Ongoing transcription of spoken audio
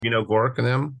You know Gork and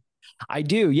them? I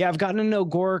do. Yeah, I've gotten to know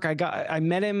Gork. I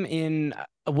met him in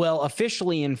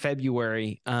officially in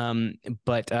February.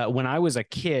 But when I was a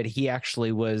kid, he actually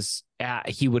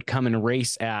he would come and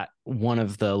race at one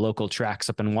of the local tracks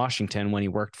up in Washington when he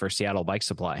worked for Seattle Bike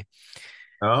Supply.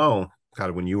 Oh,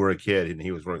 God, when you were a kid and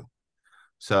he was working.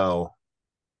 So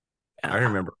I Uh,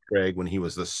 remember Craig when he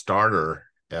was the starter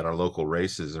at our local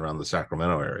races around the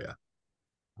Sacramento area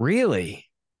really?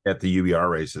 at the UBR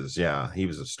races. Yeah, he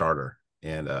was a starter.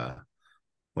 And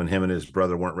when him and his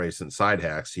brother weren't racing side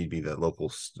hacks, he'd be the local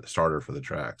starter for the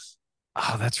tracks.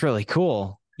 Oh, that's really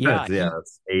cool. Yeah, Yeah,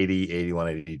 it's 80, 81,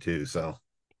 82. So,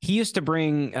 he used to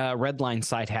bring Redline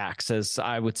side hacks, as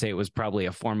I would say it was probably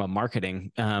a form of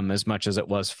marketing, as much as it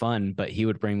was fun. But he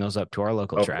would bring those up to our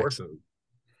local of course, tracks.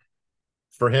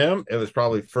 for him, it was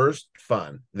probably first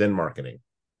fun, then marketing.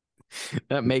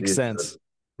 That makes He's sense.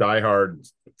 a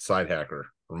diehard side hacker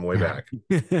from way back.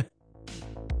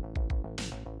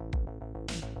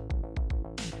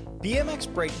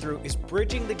 BMX Breakthrough is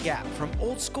bridging the gap from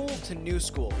old school to new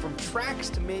school, from tracks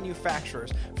to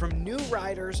manufacturers, from new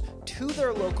riders to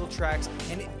their local tracks,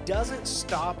 and it doesn't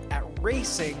stop at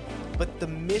racing, but the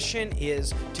mission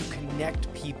is to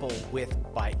connect people with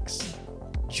bikes.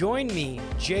 Join me,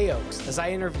 Jay Oaks, as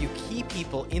I interview key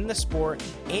people in the sport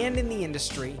and in the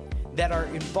industry that are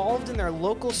involved in their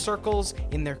local circles,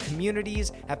 in their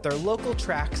communities, at their local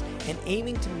tracks, and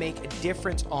aiming to make a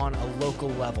difference on a local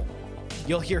level.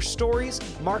 You'll hear stories,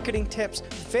 marketing tips,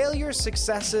 failures,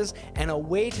 successes, and a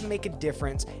way to make a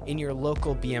difference in your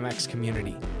local BMX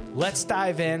community. Let's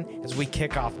dive in as we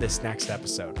kick off this next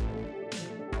episode.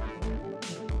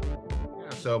 Yeah,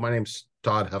 so my name's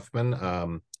Todd Huffman.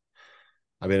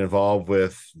 I've been involved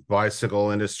with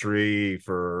bicycle industry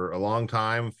for a long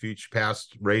time. Future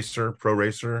past racer, pro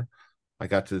racer. I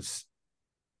got to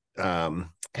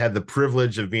had the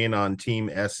privilege of being on Team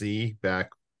SE back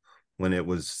when it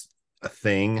was a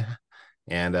thing,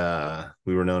 and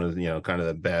we were known as kind of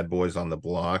the bad boys on the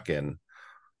block, and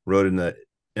rode in the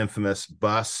infamous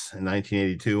bus in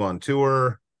 1982 on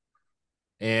tour.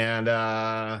 And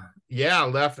yeah, I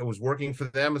left. I was working for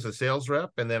them as a sales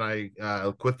rep, and then I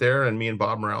quit there, and me and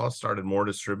Bob Morales started more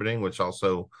distributing, which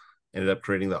also ended up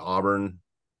creating the Auburn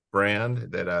brand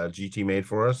that GT made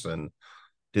for us, and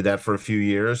did that for a few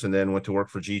years, and then went to work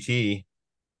for GT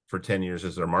for 10 years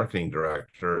as their marketing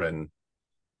director. And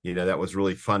that was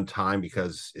really fun time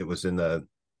because it was in the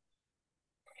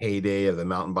heyday of the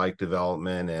mountain bike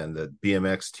development, and the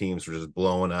BMX teams were just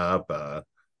blowing up.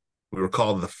 We were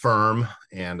called the firm,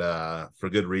 and for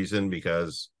good reason,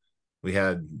 because we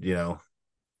had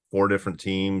four different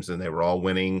teams and they were all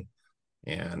winning,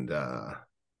 and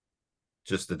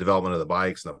just the development of the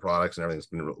bikes and the products and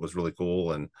everything was really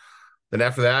cool. And then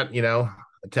after that,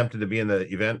 attempted to be in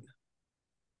the event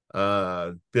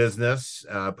business,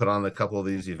 put on a couple of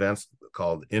these events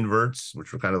called inverts,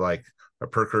 which were kind of like a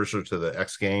precursor to the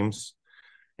X Games,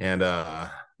 and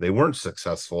they weren't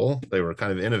successful. They were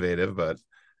kind of innovative, but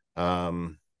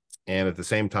and at the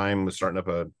same time was starting up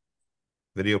a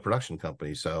video production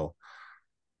company. So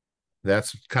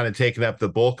that's kind of taken up the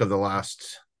bulk of the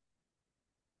last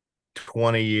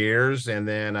 20 years. And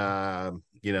then a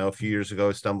few years ago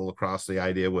I stumbled across the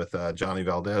idea with Johnny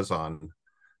Valdez on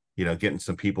getting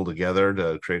some people together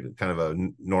to create kind of a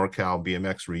NorCal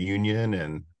BMX reunion,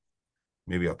 and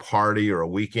maybe a party or a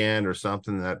weekend or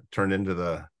something that turned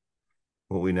into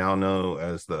what we now know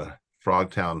as the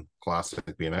Frogtown Classic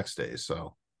BMX Days.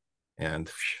 So, and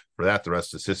for that, the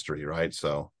rest is history, right?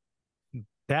 So,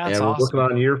 That's and we're working awesome.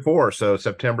 on year 4, so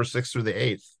September 6th through the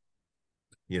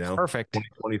 8th, Perfect.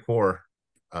 2024,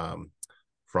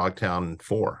 Frogtown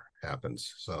 4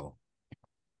 happens. So,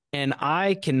 And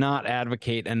I cannot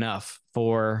advocate enough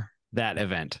for that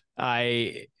event.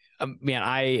 Man,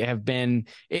 I have been.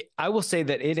 I will say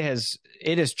that it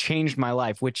has changed my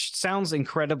life, which sounds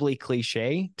incredibly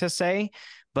cliche to say,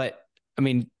 but I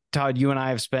mean, Todd, you and I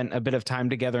have spent a bit of time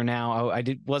together now.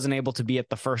 Wasn't able to be at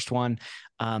the first one,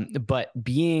 but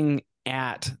being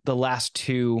at the last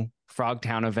two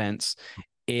Frogtown events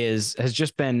has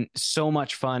just been so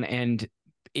much fun, and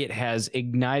it has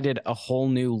ignited a whole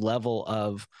new level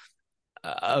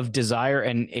of desire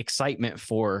and excitement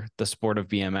for the sport of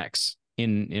BMX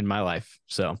in my life.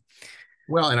 So,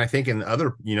 well, and I think in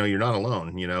other, you're not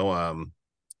alone.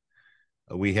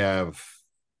 We have,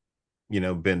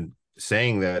 been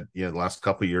saying that, the last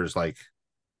couple of years, like,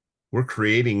 we're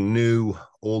creating new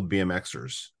old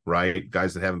BMXers, right?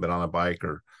 Guys that haven't been on a bike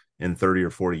or in 30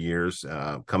 or 40 years,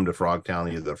 come to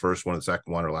Frogtown, either the first one, the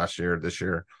second one, or this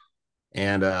year.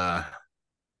 And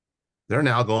they're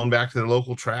now going back to their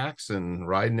local tracks and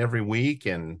riding every week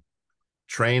and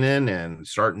training and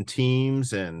starting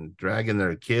teams and dragging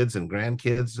their kids and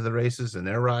grandkids to the races, and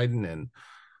they're riding. And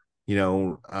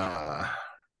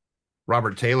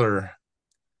Robert Taylor,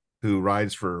 who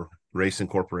rides for Race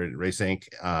Incorporated, Race Inc.,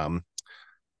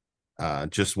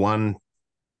 just won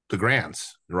the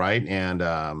grants, right? And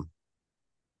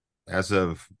as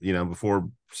of before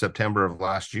September of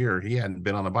last year, he hadn't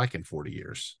been on a bike in 40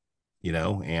 years.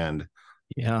 And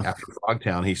Yeah. after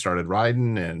Frogtown, he started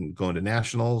riding and going to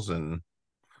nationals, and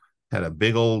had a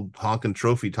big old honking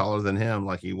trophy taller than him,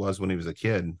 like he was when he was a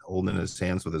kid, holding in his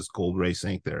hands with his gold Race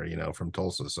Inc. there, from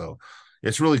Tulsa. So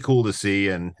it's really cool to see,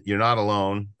 and you're not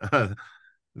alone.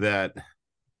 That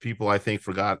people, I think,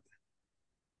 forgot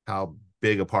how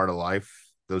big a part of life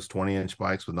those 20-inch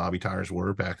bikes with knobby tires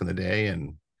were back in the day,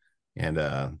 and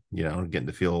getting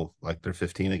to feel like they're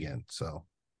 15 again. So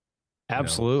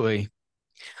Absolutely.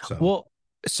 so Well,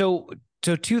 so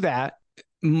to that,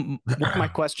 one of my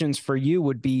questions for you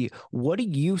would be, what do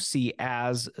you see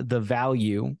as the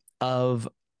value of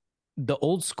the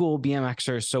old school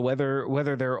BMXers? So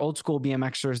whether they're old school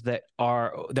BMXers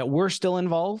that were still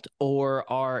involved,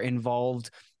 or are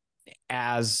involved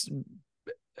as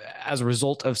a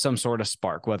result of some sort of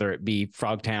spark, whether it be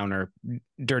Frogtown or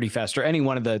Dirty Fest or any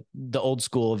one of the old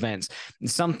school events,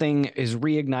 something is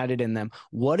reignited in them.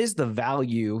 What is the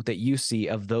value that you see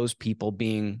of those people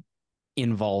being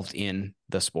involved in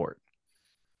the sport?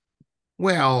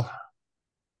 well,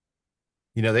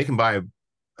 they can buy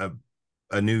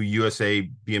a new USA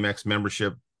BMX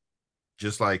membership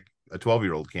just like a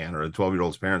 12-year-old can, or a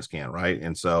 12-year-old's parents can, right?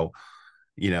 And so,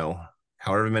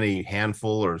 however many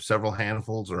handful or several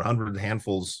handfuls or 100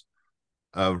 handfuls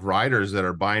of riders that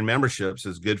are buying memberships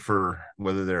is good for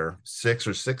whether they're 6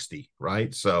 or 60,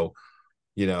 right? So,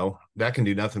 that can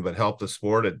do nothing but help the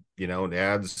sport. It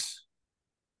adds,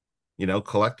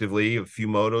 collectively a few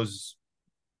motos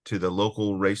to the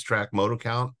local racetrack moto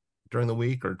count during the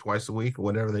week, or twice a week, or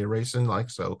whatever they're racing.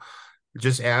 Like, so it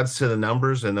just adds to the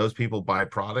numbers, and those people buy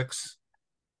products,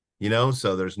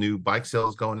 so there's new bike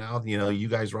sales going out. You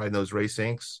guys riding those Race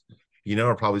Incs,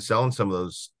 are probably selling some of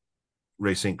those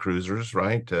Race Inc cruisers,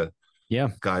 right? To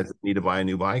guys that need to buy a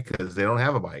new bike because they don't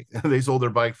have a bike. They sold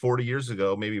their bike 40 years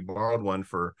ago, maybe borrowed one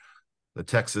for the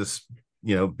Texas,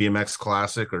 BMX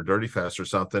Classic or Dirty Fest or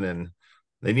something, and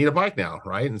they need a bike now,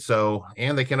 right? And so,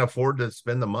 and they can afford to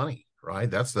spend the money, right?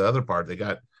 That's the other part. They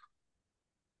got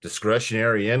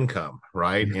discretionary income,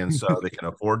 right? And so they can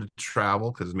afford to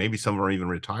travel, because maybe some are even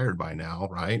retired by now,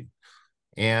 right?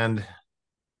 And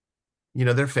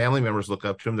their family members look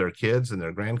up to them, their kids and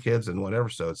their grandkids and whatever.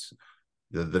 So it's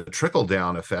the trickle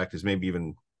down effect is maybe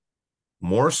even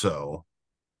more so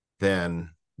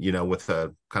than with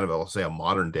a kind of, I'll say, a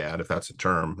modern dad, if that's a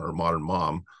term, or modern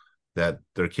mom, that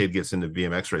their kid gets into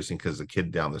BMX racing because the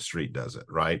kid down the street does it,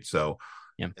 right? So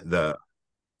the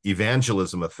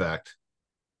evangelism effect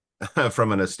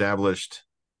from an established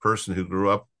person who grew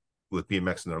up with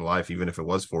BMX in their life, even if it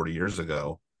was 40 years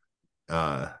ago,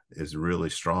 is really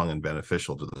strong and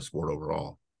beneficial to the sport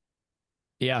overall.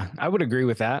 Yeah, I would agree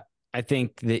with that. I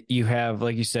think that you have,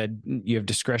 like you said, you have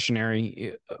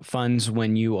discretionary funds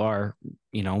when you are,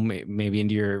 maybe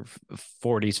into your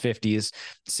 40s, 50s,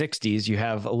 60s. You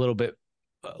have a little bit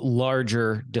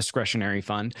larger discretionary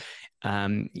fund.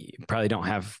 You probably don't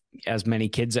have as many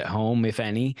kids at home, if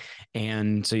any.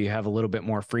 And so you have a little bit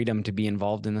more freedom to be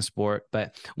involved in the sport.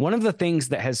 But one of the things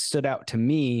that has stood out to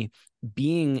me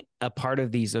being a part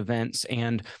of these events,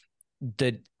 and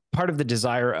the part of the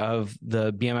desire of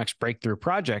the BMX Breakthrough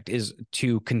Project, is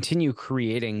to continue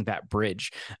creating that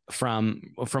bridge from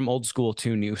old school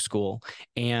to new school.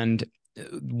 And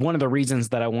one of the reasons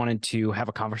that I wanted to have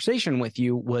a conversation with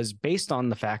you was based on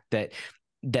the fact that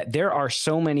there are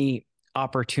so many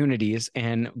opportunities,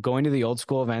 and going to the old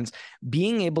school events,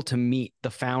 being able to meet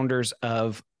the founders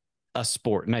of a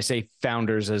sport. And I say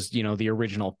founders as, the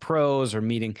original pros, or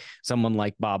meeting someone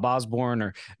like Bob Osborne,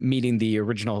 or meeting the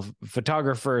original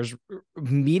photographers,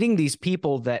 meeting these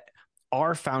people that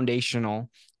are foundational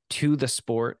to the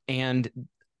sport. And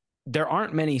there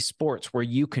aren't many sports where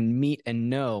you can meet and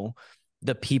know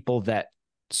the people that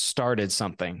started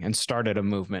something and started a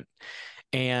movement.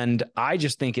 And I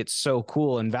just think it's so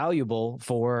cool and valuable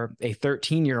for a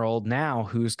 13-year-old now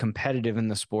who's competitive in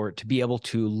the sport to be able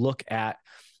to look at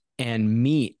and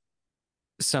meet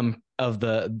some of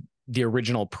the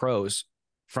original pros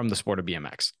from the sport of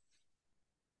BMX.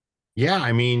 Yeah,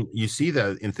 I mean, you see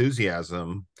the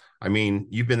enthusiasm. I mean,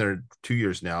 you've been there 2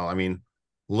 years now. I mean,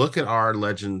 look at our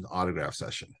legend autograph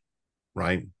session,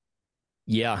 right?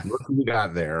 Yeah. Look who we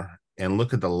got there, and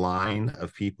look at the line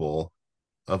of people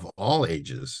of all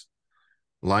ages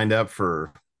lined up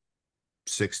for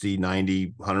 60,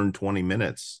 90, 120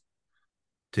 minutes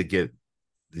to get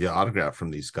the autograph from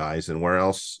these guys. And where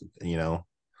else, do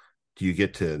you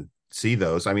get to see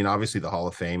those? I mean, obviously the Hall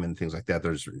of Fame and things like that,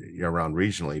 there's around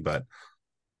regionally, but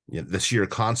the sheer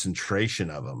concentration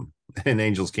of them in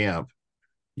Angels Camp,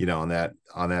 on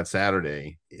that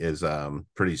Saturday is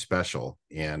pretty special.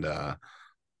 And at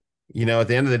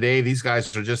the end of the day, these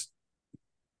guys are just,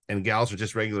 and gals are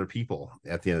just regular people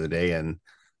at the end of the day. And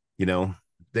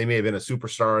they may have been a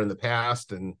superstar in the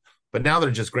past, but now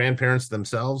they're just grandparents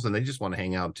themselves, and they just want to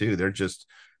hang out too. They're just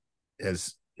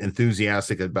as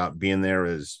enthusiastic about being there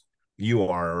as you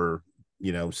are,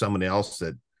 or someone else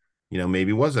that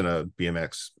maybe wasn't a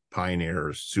BMX pioneer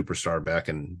or superstar back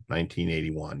in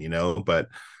 1981, but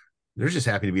they're just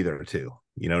happy to be there too.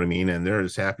 You know what I mean? And they're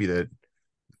just happy that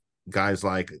guys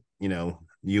like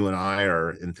you and I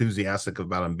are enthusiastic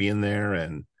about them being there,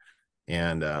 and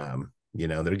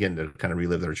they're getting to kind of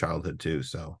relive their childhood too.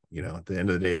 So at the end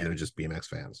of the day, they're just BMX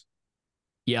fans.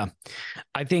 Yeah,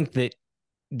 I think that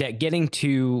getting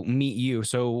to meet you.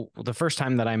 So the first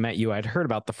time that I met you, I'd heard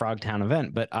about the Frogtown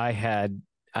event, but I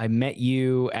met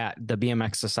you at the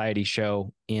BMX Society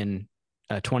show in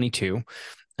 22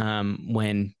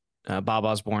 when Bob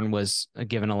Osborne was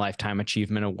given a Lifetime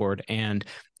Achievement Award, and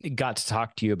got to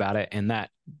talk to you about it. And that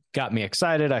got me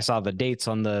excited. I saw the dates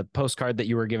on the postcard that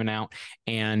you were giving out.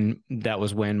 And that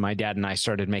was when my dad and I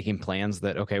started making plans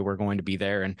that, okay, we're going to be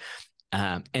there.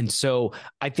 And so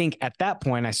I think at that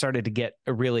point I started to get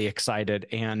really excited,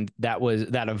 and that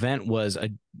event was a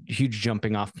huge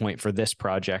jumping off point for this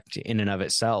project in and of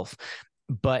itself.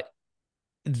 But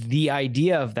the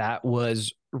idea of that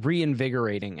was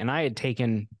reinvigorating, and I had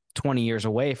taken 20 years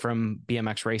away from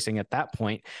BMX racing at that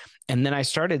point. And then I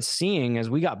started seeing, as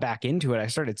we got back into it, I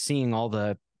started seeing all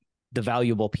the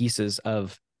valuable pieces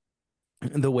of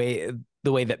the way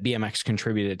that BMX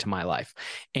contributed to my life,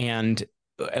 and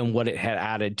what it had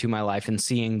added to my life, and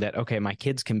seeing that, okay, my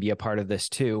kids can be a part of this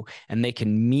too, and they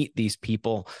can meet these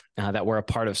people that were a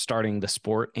part of starting the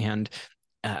sport. And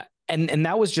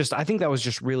that was just, I think that was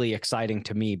just really exciting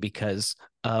to me because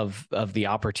of the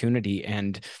opportunity.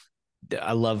 And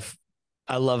I love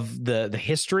the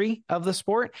history of the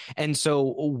sport. And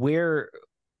so where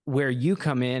you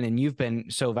come in, and you've been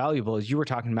so valuable, as you were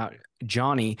talking about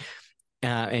Johnny,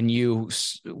 and you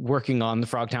working on the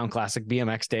Frogtown Classic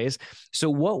BMX days. So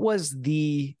what was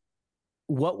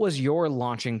your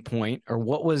launching point, or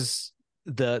what was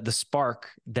the spark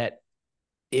that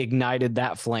ignited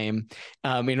that flame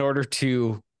in order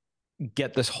to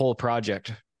get this whole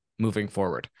project moving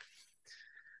forward?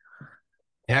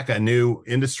 Heck, a new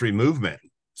industry movement,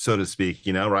 so to speak,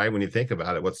 right? When you think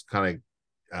about it, what's kind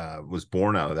of was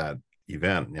born out of that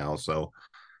event, so,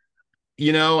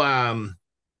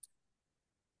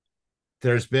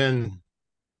 there's been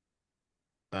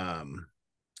a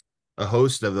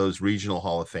host of those regional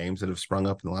Hall of Fames that have sprung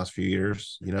up in the last few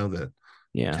years. The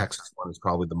Texas one is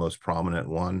probably the most prominent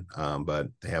one, but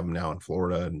they have them now in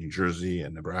Florida and New Jersey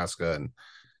and Nebraska,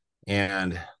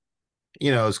 and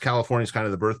as California is kind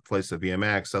of the birthplace of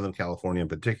BMX, Southern California in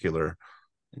particular,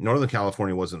 Northern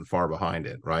California wasn't far behind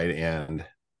it, right? And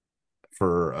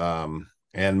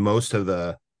and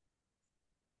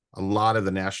a lot of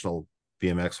the National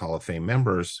BMX Hall of Fame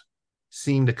members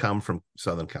seem to come from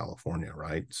Southern California,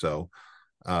 right? So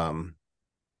there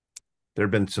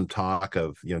had been some talk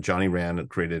of, Johnny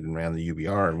created and ran the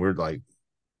UBR, and we're like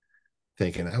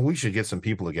thinking, oh, we should get some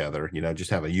people together, just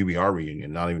have a UBR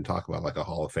reunion, not even talk about like a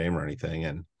Hall of Fame or anything.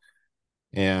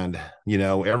 And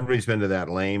everybody's been to that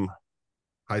lame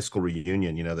high school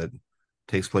reunion, that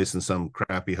takes place in some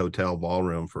crappy hotel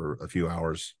ballroom for a few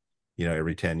hours,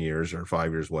 every 10 years or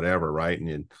 5 years, whatever, right?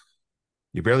 And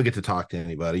you barely get to talk to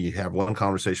anybody. You have one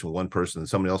conversation with one person, and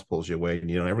somebody else pulls you away, and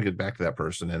you don't ever get back to that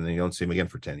person, and then you don't see them again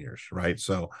for 10 years, right?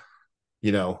 So,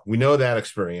 we know that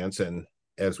experience. And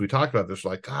as we talked about this,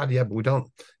 like, God, yeah, but we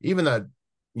don't, even the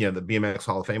BMX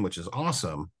Hall of Fame, which is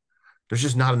awesome, there's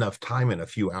just not enough time in a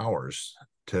few hours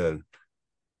to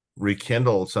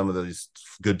rekindle some of these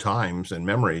good times and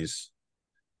memories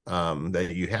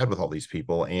that you had with all these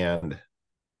people. And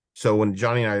so when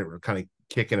Johnny and I were kind of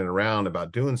kicking it around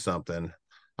about doing something,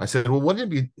 I said, well, what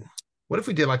if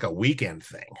we did like a weekend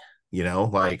thing,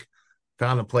 like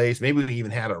found a place, maybe we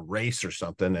even had a race or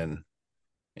something.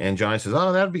 And Johnny says,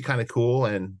 oh, that'd be kind of cool.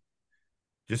 And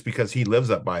just because he lives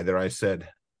up by there, I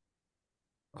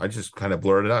just kind of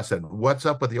blurted out, I said, what's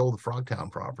up with the old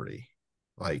Frogtown property?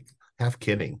 Like, half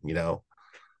kidding,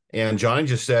 And Johnny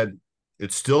just said,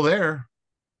 it's still there.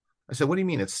 I said, what do you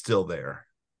mean it's still there?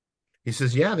 He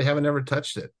says, yeah, they haven't ever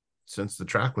touched it since the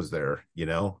track was there,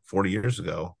 40 years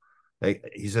ago.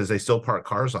 he says they still park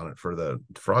cars on it for the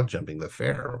frog jumping, the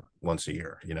fair once a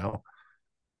year,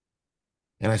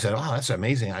 And I said, oh, that's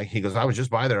amazing. He goes, I was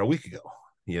just by there a week ago,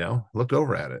 looked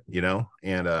over at it,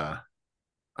 and I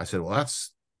said, well,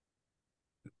 that's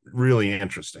really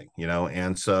interesting,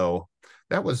 and so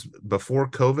that was before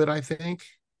COVID, I think.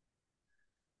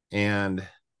 And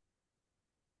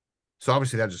so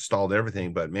obviously that just stalled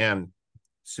everything. But man,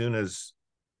 as soon as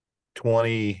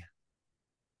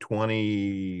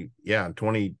 2020, yeah,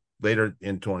 20 later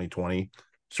in 2020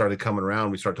 started coming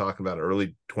around, we started talking about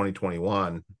early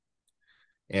 2021.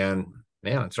 And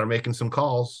man, I started making some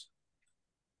calls.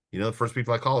 The first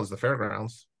people I call is the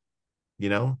fairgrounds, you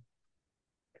know,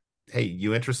 hey,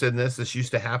 you interested in this? This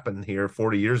used to happen here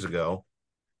 40 years ago.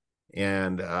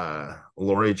 And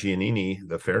Lori Giannini,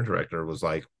 the fair director, was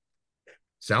like,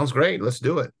 sounds great. Let's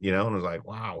do it. And I was like,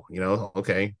 wow,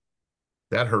 okay.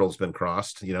 That hurdle's been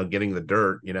crossed, getting the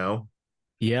dirt,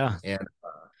 Yeah. And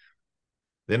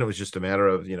then it was just a matter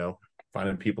of,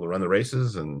 finding people to run the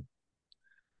races. And,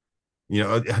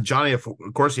 Johnny, of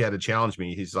course, he had to challenge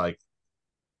me. He's like,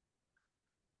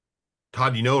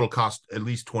 Todd, it'll cost at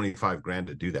least 25 grand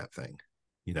to do that thing,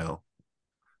 And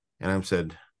I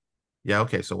said, yeah,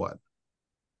 okay, so what?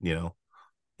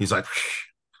 He's like,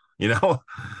 you know,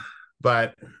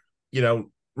 but,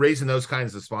 raising those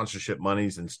kinds of sponsorship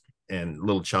monies and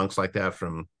little chunks like that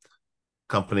from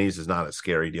companies is not a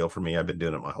scary deal for me. I've been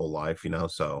doing it my whole life,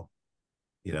 so,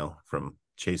 from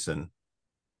chasing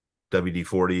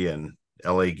WD-40 and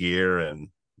LA gear and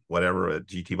whatever at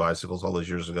GT bicycles all those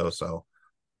years ago. So,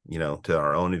 to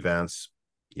our own events,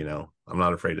 I'm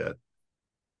not afraid to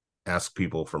ask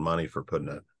people for money for putting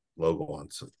a logo on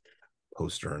some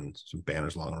poster and some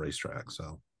banners along a racetrack.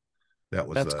 So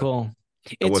that's cool.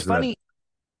 It It's wasn't funny. a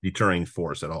deterring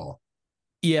force at all.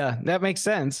 Yeah, that makes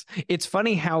sense. It's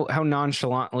funny how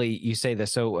nonchalantly you say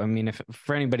this. So, I mean, if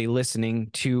for anybody listening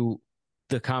to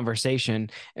the conversation,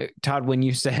 Todd, when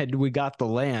you said we got the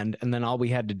land and then all we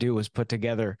had to do was put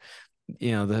together,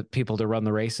 the people to run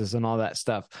the races and all that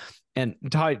stuff. And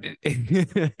Todd,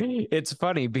 it's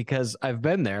funny because I've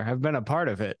been there, I've been a part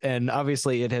of it, and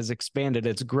obviously it has expanded.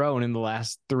 It's grown in the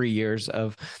last 3 years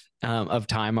of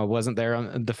time. I wasn't there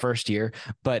on the first year,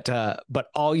 but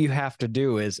all you have to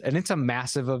do is, and it's a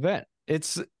massive event.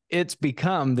 It's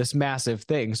become this massive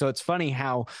thing. So it's funny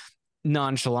how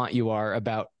nonchalant you are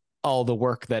about all the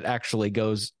work that actually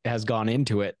has gone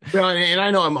into it. Well, and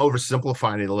I know I'm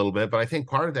oversimplifying it a little bit, but I think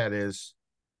part of that is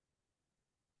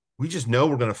we just know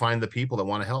we're going to find the people that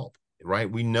want to help,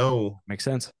 right? We know, makes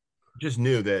sense. Just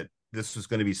knew that this was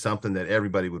going to be something that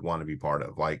everybody would want to be part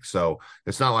of. Like, so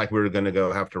it's not like we were going to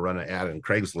go have to run an ad in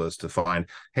Craigslist to find,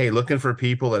 hey, looking for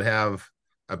people that have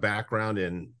a background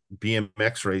in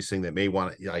BMX racing that may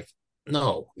want to, like,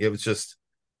 no, it was just,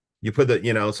 you put the,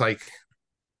 it's like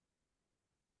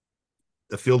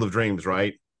the field of dreams,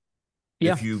 right?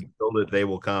 Yeah. If you build it, they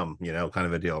will come, kind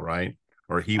of a deal, right?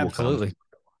 Or he will Absolutely.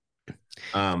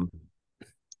 come.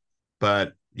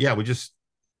 But yeah, it just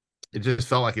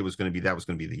felt like that was going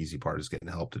to be the easy part, is getting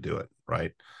help to do it,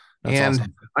 right? That's and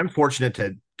awesome. I'm fortunate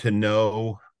to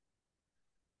know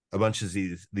a bunch of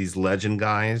these legend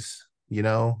guys.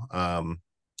 I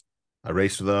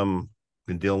raced with them,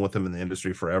 been dealing with them in the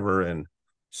industry forever, and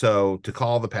so to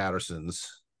call the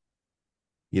Pattersons,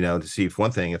 to see if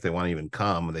they want to even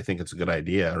come and they think it's a good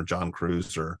idea, or John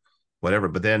Cruz or whatever.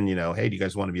 But then, hey, do you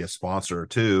guys want to be a sponsor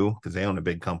too? Because they own a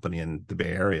big company in the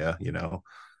Bay Area,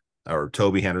 or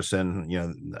Toby Henderson,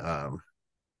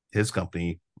 his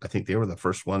company, I think they were the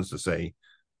first ones to say,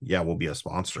 yeah, we'll be a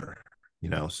sponsor,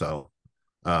 so,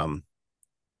 and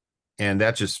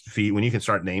that just when you can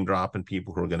start name dropping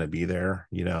people who are going to be there,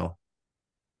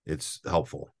 it's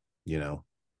helpful, Yeah.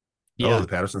 Oh, the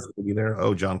Pattersons will be there.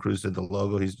 Oh, John Cruz did the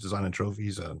logo. He's designing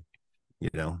trophies.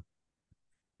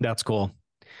 That's cool.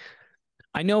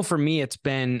 I know for me, it's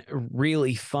been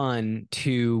really fun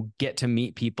to get to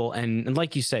meet people. And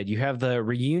like you said, you have the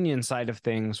reunion side of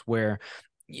things where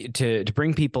to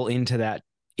bring people into that.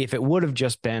 If it would have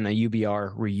just been a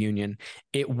UBR reunion,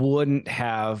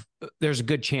 there's a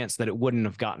good chance that it wouldn't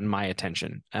have gotten my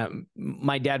attention.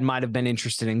 My dad might have been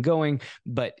interested in going,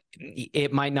 but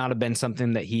it might not have been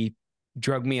something that he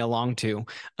drug me along to,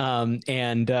 and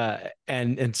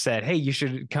said, hey, you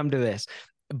should come to this.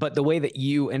 But the way that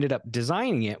you ended up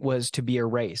designing it was to be a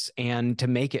race and to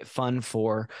make it fun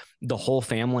for the whole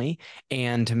family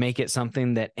and to make it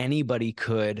something that anybody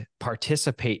could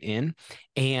participate in.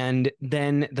 And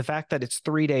then the fact that it's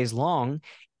 3 days long,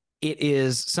 it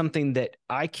is something that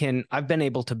I've been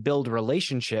able to build a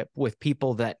relationship with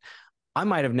people that I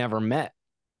might have never met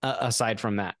aside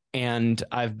from that. And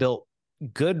I've built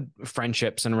good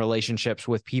friendships and relationships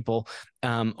with people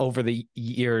over the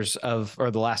years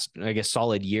or the last, I guess,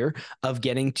 solid year of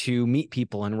getting to meet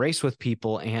people and race with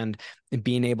people and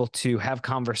being able to have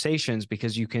conversations,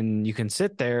 because you can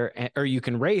sit there or you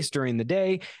can race during the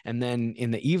day, and then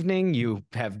in the evening you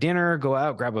have dinner, go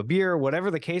out, grab a beer,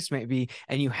 whatever the case may be,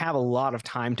 and you have a lot of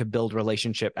time to build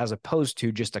relationship as opposed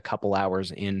to just a couple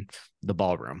hours in the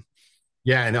ballroom.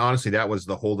 Yeah, and honestly, that was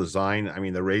the whole design. I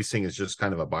mean, the racing is just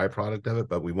kind of a byproduct of it,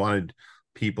 but we wanted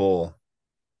people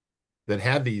that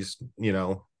had these,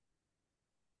 kind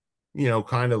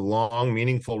of long,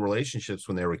 meaningful relationships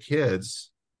when they were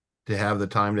kids to have the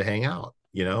time to hang out,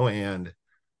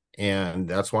 and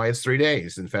that's why it's 3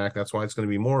 days. In fact, that's why it's going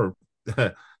to be more,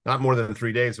 not more than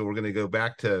 3 days, but we're going to go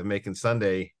back to making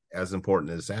Sunday as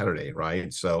important as Saturday,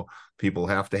 right? So people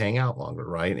have to hang out longer,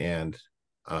 right? And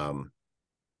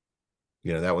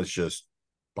that was just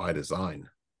by design,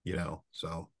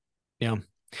 so. Yeah.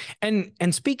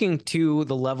 And speaking to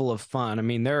the level of fun, I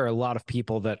mean, there are a lot of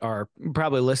people that are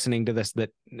probably listening to this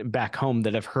that back home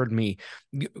that have heard me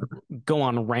go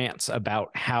on rants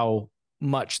about how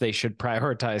much they should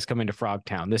prioritize coming to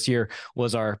Frogtown. This year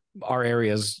was our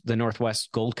area's the Northwest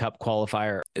Gold Cup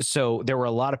qualifier. So there were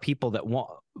a lot of people that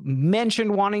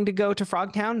mentioned wanting to go to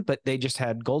Frogtown, but they just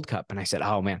had Gold Cup. And I said,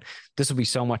 oh man, this will be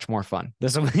so much more fun.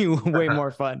 This will be way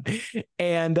more fun.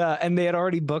 And they had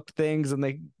already booked things, and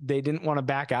they didn't want to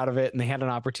back out of it. And they had an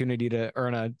opportunity to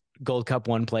earn a Gold Cup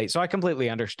one plate. So I completely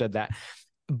understood that.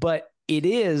 But it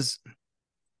is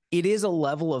a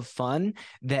level of fun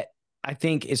that I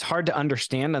think is hard to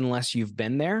understand unless you've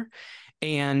been there.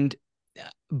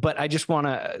 But I just want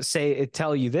to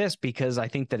tell you this, because I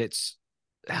think that it's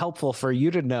helpful for you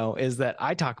to know, is that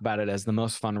I talk about it as the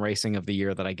most fun racing of the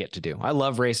year that I get to do. I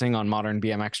love racing on modern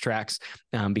BMX tracks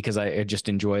because I just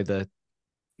enjoy the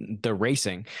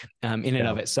racing in and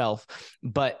of itself.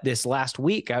 But this last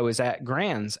week I was at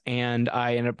Grand's, and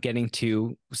I ended up getting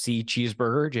to see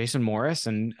Cheeseburger, Jason Morris,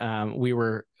 and we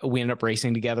ended up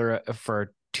racing together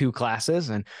for 2 classes.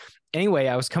 And anyway,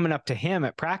 I was coming up to him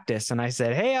at practice, and I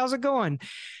said, hey, how's it going?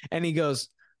 And he goes,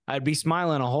 I'd be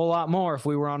smiling a whole lot more if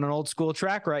we were on an old school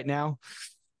track right now.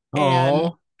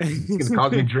 Oh, it's going to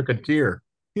cause me to drink a tear.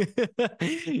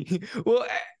 Well,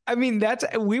 I mean,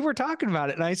 we were talking about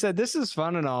it, and I said, this is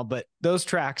fun and all, but those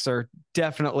tracks are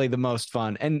definitely the most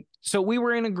fun. And so we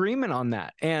were in agreement on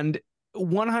that. And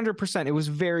 100%, it was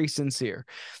very sincere.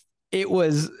 It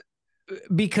was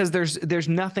because there's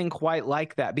nothing quite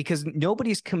like that, because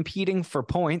nobody's competing for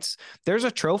points. There's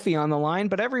a trophy on the line,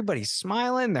 but everybody's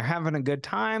smiling. They're having a good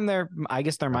time. I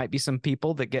guess there might be some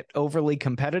people that get overly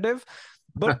competitive,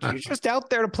 but you're just out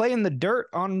there to play in the dirt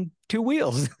on 2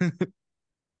 wheels.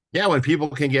 Yeah, when people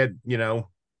can get,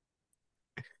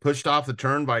 pushed off the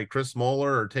turn by Chris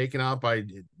Moeller, or taken out by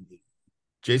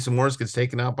Jason Morris, gets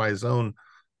taken out by his own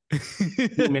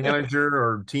team manager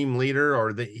or team leader,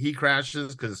 or he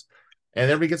crashes and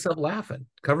everybody gets up laughing,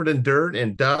 covered in dirt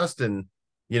and dust, and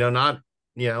not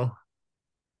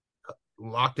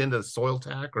locked into soil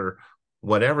tack or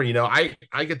whatever. I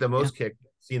get the most kick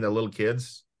seeing the little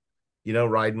kids,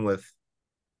 riding with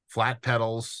flat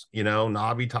pedals,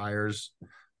 knobby tires,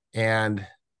 and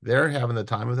they're having the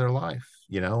time of their life,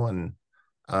 and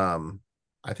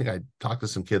I think I talked to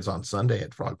some kids on Sunday at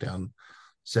Frogtown,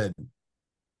 said,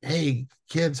 hey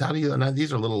kids, how do you, and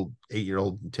these are little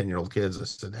 8-year-old, 10-year-old kids. I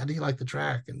said, how do you like the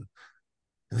track? And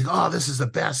they go, oh, this is the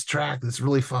best track. It's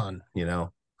really fun.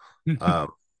 I'm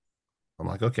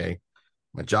like, okay,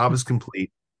 my job is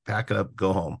complete. Pack it up,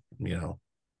 go home,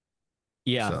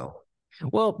 Yeah. So,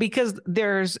 well, because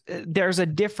there's a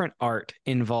different art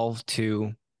involved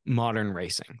to modern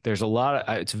racing. There's a lot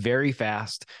of, it's very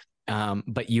fast,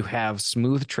 but you have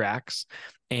smooth tracks,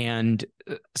 and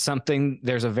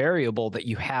there's a variable that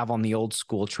you have on the old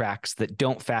school tracks that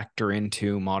don't factor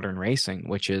into modern racing,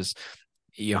 which is,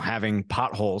 having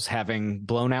potholes, having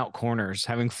blown out corners,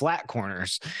 having flat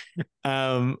corners,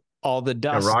 all the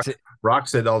dust.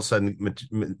 Rocks that all of a sudden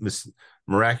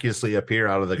miraculously appear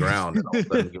out of the ground and all of a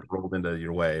sudden get rolled into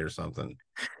your way or something.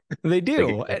 They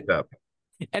do.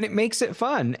 And it makes it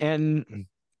fun. And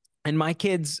my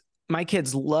kids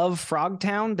love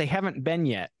Frogtown. They haven't been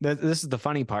yet. This is the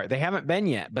funny part. They haven't been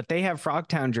yet, but they have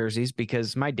Frogtown jerseys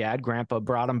because my grandpa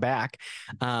brought them back.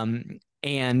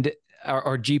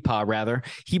 Or G-Pa rather,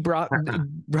 he brought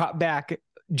back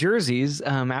jerseys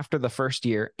after the first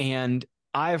year. And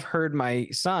I've heard my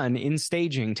son in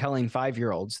staging telling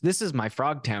 5-year-olds, this is my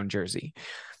Frogtown jersey.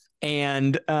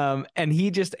 And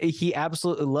he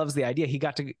absolutely loves the idea.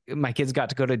 My kids got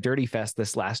to go to Dirty Fest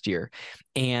this last year,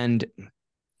 and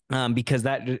because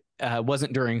that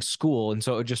wasn't during school, and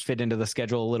so it would just fit into the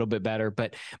schedule a little bit better.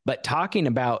 But talking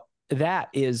about that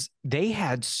is they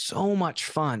had so much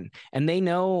fun, and they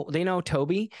know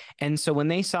Toby, and so when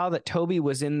they saw that Toby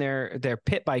was in their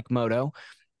pit bike moto,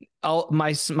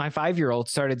 my 5-year-old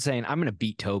started saying, "I'm going to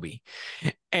beat Toby,"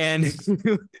 and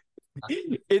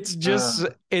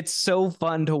it's so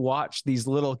fun to watch these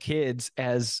little kids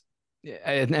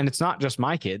and it's not just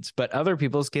my kids, but other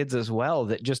people's kids as well,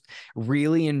 that just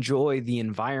really enjoy the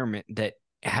environment that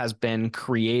has been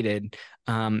created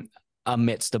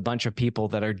amidst a bunch of people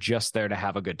that are just there to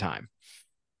have a good time.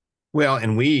 Well,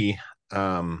 and we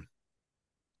have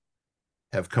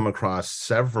come across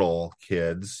several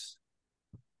kids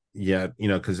yet,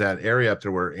 because that area up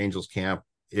there where Angels Camp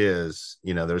is,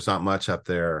 there's not much up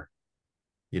there.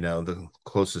 The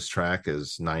closest track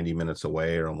is 90 minutes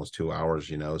away or almost 2 hours,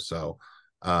 so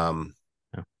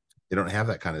they don't have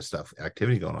that kind of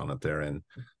activity going on up there. And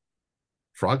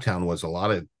Frogtown was a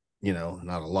lot of,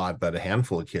 not a lot, but a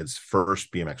handful of kids'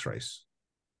 first BMX race.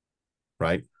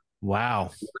 Right.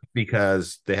 Wow.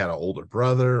 Because they had an older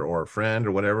brother or a friend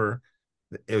or whatever.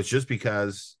 It was just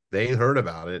because they heard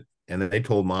about it and then they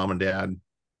told mom and dad,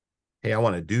 hey, I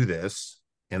want to do this.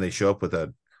 And they show up with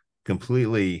a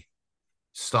completely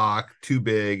stock, too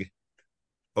big,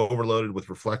 overloaded with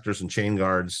reflectors and chain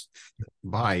guards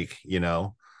bike,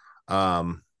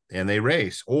 and they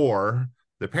race. Or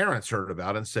the parents heard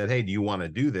about it and said, hey, do you want to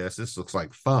do this? This looks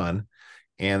like fun.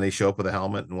 And they show up with a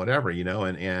helmet and whatever,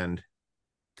 and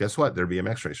guess what? They're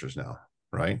BMX racers now,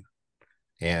 right?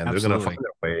 And Absolutely. They're going to find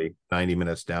their way 90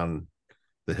 minutes down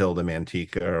the hill to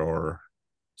Manteca or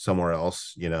somewhere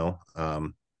else,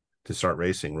 to start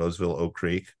racing, Roseville, Oak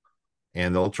Creek.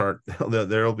 And they'll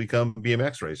become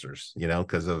BMX racers,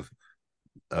 because of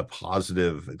a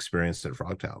positive experience at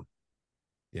Frogtown,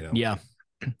 Yeah.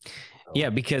 Yeah.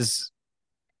 Because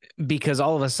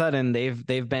all of a sudden they've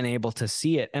been able to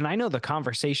see it. And I know the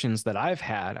conversations that I've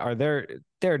had are there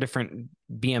are different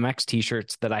BMX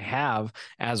t-shirts that I have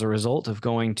as a result of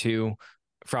going to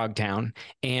Frogtown,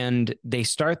 and they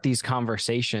start these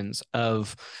conversations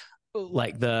of,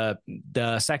 like the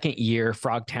second year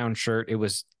Frogtown shirt, it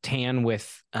was tan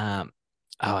with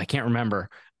I can't remember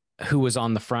who was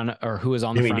on the front or who was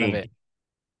on the front of it.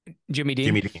 Jimmy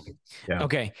Dean. Yeah.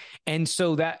 Okay. And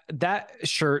so that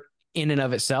shirt in and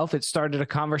of itself, it started a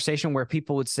conversation where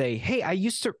people would say, hey, I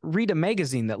used to read a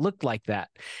magazine that looked like that.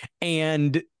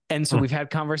 And so we've had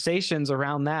conversations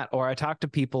around that. Or I talked to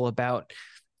people about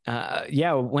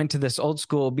went to this old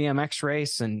school BMX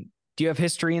race, and do you have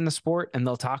history in the sport? And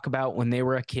they'll talk about when they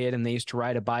were a kid and they used to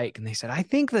ride a bike. And they said, I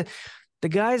think the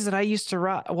guys that I used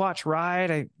to watch ride,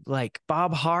 I like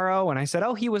Bob Harrow. And I said,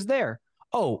 oh, he was there.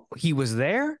 Oh, he was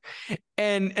there.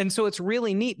 And so it's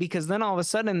really neat, because then all of a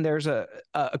sudden there's a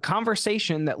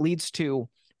conversation that leads to,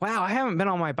 wow, I haven't been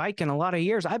on my bike in a lot of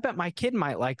years. I bet my kid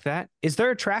might like that. Is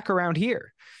there a track around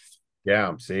here?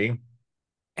 Yeah. See?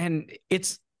 And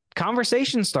it's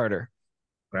conversation starter.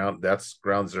 That's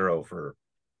ground zero for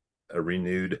a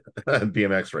renewed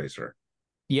BMX racer.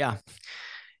 Yeah.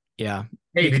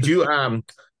 Hey, did you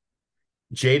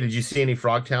Jay, did you see any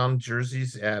Frogtown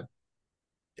jerseys at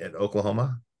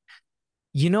Oklahoma?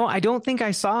 I don't think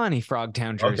I saw any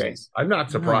Frogtown jerseys. Okay. I'm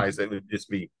not surprised. No. It would just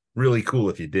be really cool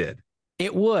if you did.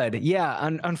 It would. Yeah.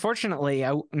 Unfortunately,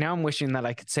 now I'm wishing that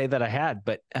I could say that I had,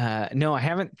 but no,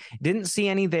 I didn't see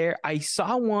any there. I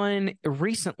saw one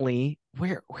recently.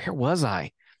 Where was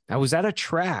I? I was at a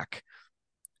track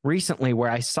recently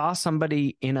where I saw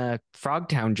somebody in a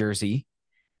Frogtown jersey,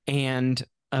 and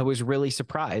I was really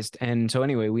surprised. And so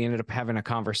anyway, we ended up having a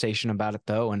conversation about it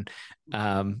though.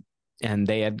 And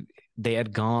they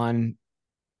had gone,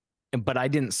 but I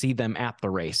didn't see them at the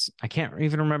race. I can't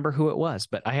even remember who it was,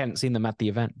 but I hadn't seen them at the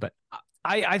event. But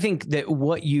I think that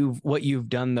what you've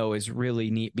done though is really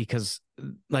neat, because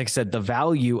like I said, the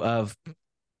value of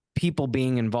people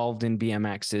being involved in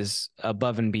BMX is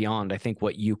above and beyond, I think,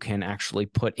 what you can actually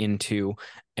put into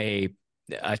a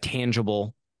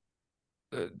tangible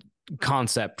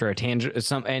concept, or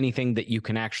anything that you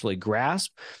can actually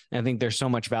grasp. And I think there's so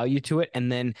much value to it. And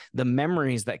then the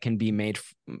memories that can be made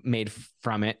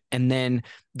from it. And then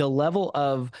the level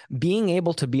of being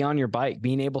able to be on your bike,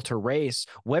 being able to race,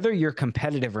 whether you're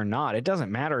competitive or not, it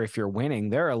doesn't matter if you're winning.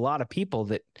 There are a lot of people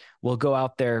that will go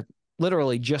out there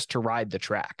literally just to ride the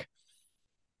track.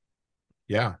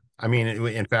 Yeah. I mean,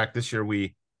 in fact, this year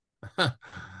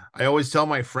I always tell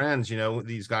my friends,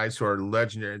 these guys who are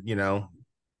legendary,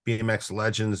 BMX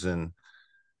legends and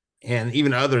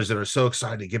even others that are so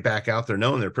excited to get back out there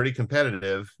knowing they're pretty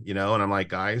competitive, and I'm like,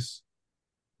 guys,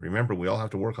 remember, we all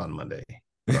have to work on Monday,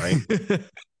 right?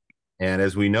 And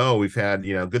as we know, we've had,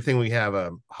 good thing we have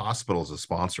a hospital as a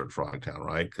sponsor at Frogtown,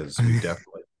 right? Because we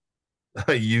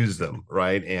definitely use them,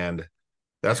 right? And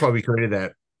that's why we created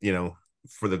that,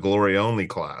 for the glory only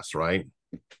class, right?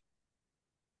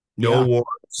 No Yeah.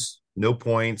 awards, no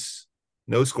points,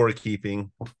 no scorekeeping.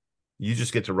 You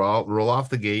just get to roll off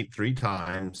the gate 3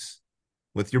 times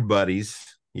with your buddies,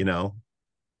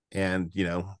 and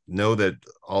know that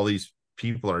all these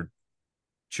people are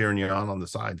cheering you on the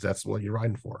sides. That's what you're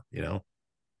riding for. So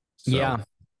Yeah.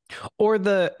 Or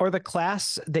the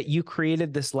class that you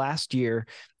created this last year,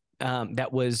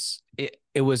 that was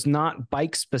it was not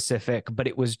bike specific, but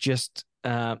it was just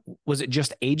was it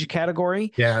just age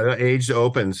category? yeah, the age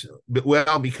opens, but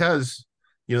well, because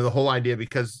the whole idea,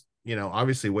 because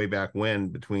obviously way back when,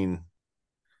 between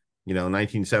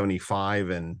 1975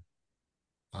 and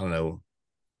I don't know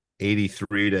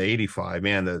 83 to 85,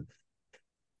 man, the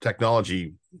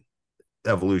technology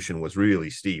evolution was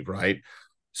really steep, right?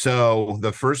 So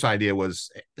the first idea was,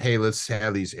 hey, let's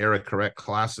have these era correct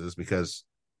classes, because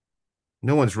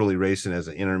no one's really racing as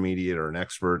an intermediate or an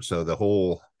expert. So the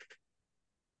whole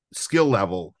skill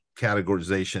level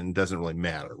categorization doesn't really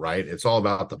matter, right? It's all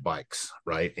about the bikes,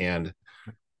 right?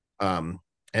 Um,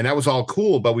 and that was all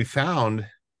cool, but we found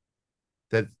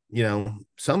that,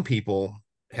 some people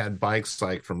had bikes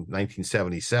like from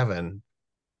 1977,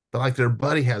 but like their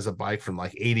buddy has a bike from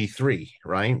like 83,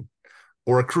 right?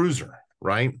 Or a cruiser,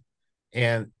 right?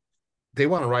 And they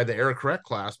want to ride the era correct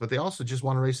class, but they also just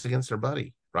want to race against their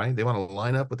buddy, right? They want to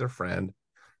line up with their friend.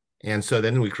 And so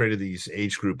then we created these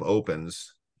age group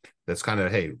opens. That's kind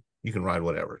of, hey, you can ride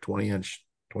whatever, 20-inch,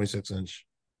 26-inch,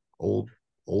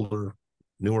 older,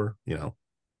 newer. Yeah.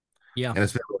 And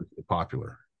it's been really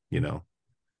popular, you know.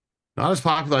 Not as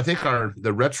popular. I think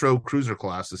the retro cruiser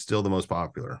class is still the most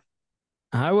popular.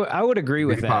 I would agree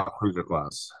with Big that. pop cruiser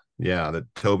class. Yeah, that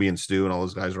Toby and Stu and all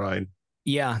those guys ride.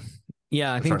 Yeah.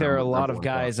 Yeah, I That's our think there are a lot number of one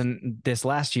guys, class. and this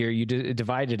last year you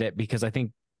divided it because I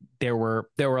think there were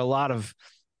a lot of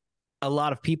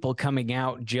people coming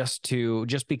out just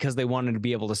because they wanted to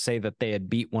be able to say that they had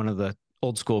beat one of the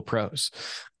old school pros.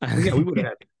 Yeah, we would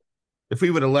have if we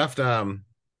would have left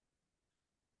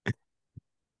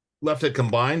it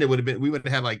combined, it would have been we would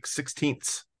have had like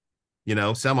 16ths,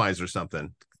 semis or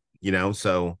something,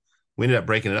 so we ended up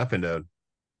breaking it up into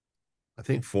I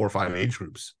think 4 or 5 age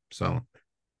groups. So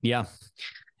Yeah.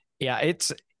 Yeah,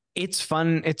 it's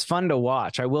fun. It's fun to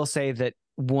watch. I will say that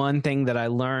one thing that I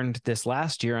learned this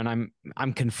last year, and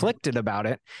I'm conflicted about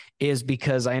it, is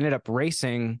because I ended up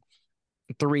racing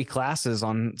 3 classes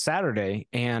on Saturday,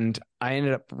 and I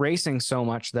ended up racing so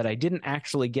much that I didn't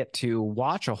actually get to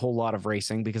watch a whole lot of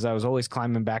racing because I was always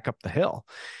climbing back up the hill.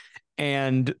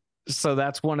 And so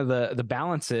that's one of the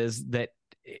balances that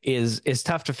is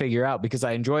tough to figure out because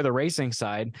I enjoy the racing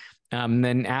side.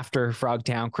 Then after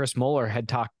Frogtown, Chris Moeller had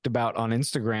talked about on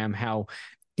Instagram how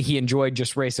he enjoyed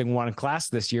just racing one class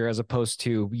this year as opposed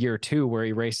to year 2 where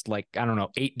he raced like I don't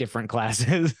know 8 different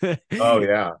classes. oh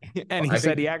yeah, And he I said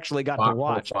think he actually got to five, four,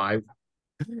 watch. 5.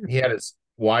 He had his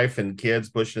wife and kids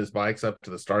pushing his bikes up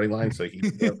to the starting line so he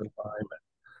could get up in time.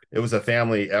 It was a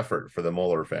family effort for the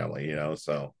Muller family.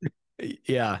 So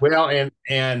Yeah. well,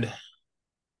 and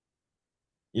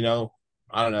you know,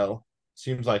 I don't know.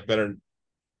 Seems like better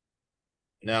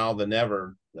now than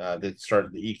ever to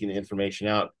start eking information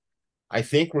out. I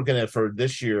think we're gonna for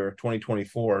this year,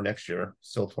 2024, next year,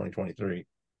 still 2023.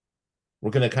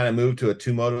 We're gonna kind of move to a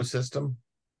 2 moto system,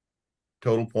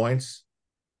 total points.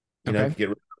 Okay. Get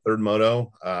rid of the third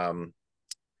moto.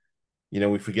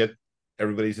 We forget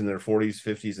everybody's in their 40s,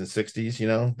 50s, and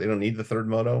 60s. They don't need the third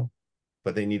moto,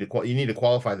 but they need to you need to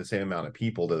qualify the same amount of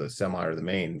people to the semi or the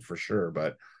main for sure.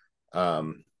 But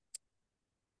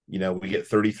we get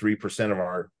 33% of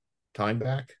our time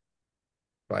back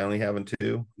by only having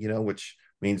 2, which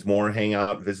means more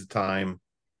hangout visit time,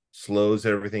 slows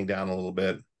everything down a little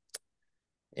bit.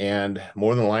 And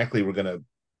more than likely, we're going to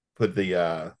put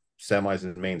the semis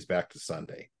and mains back to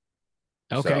Sunday.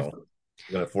 Okay. So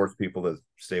we're going to force people to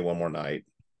stay one more night.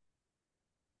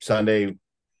 Sunday,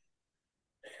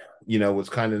 was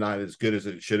kind of not as good as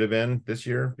it should have been this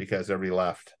year because everybody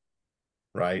left,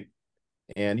 right?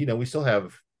 And, we still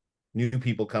have new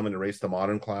people coming to race the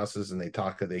modern classes, and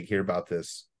they hear about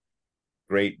this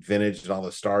great vintage and all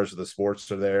the stars of the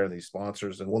sports are there and these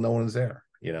sponsors, and well, no one's there,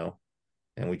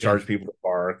 and we Yeah. charge people to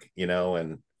park,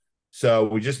 and so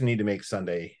we just need to make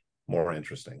Sunday more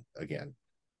interesting again.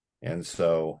 And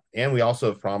we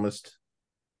also have promised,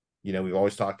 we've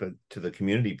always talked to the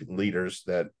community leaders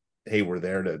that, hey, we're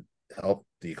there to help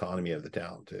the economy of the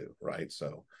town too, right?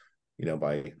 So,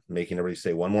 by making everybody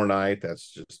stay one more night,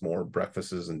 that's just more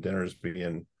breakfasts and dinners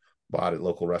being bought at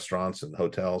local restaurants and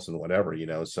hotels and whatever,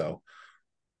 so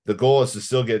the goal is to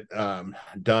still get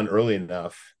done early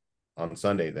enough on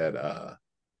Sunday that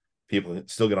people can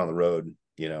still get on the road,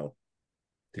 to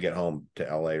get home to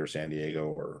LA or San Diego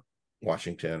or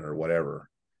Washington or whatever,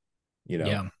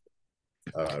 Yeah.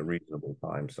 reasonable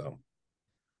time. So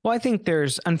Well, I think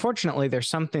unfortunately there's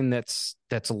something that's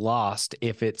lost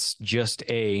if it's just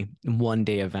a one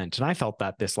day event. And I felt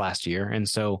that this last year. And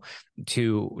so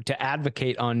to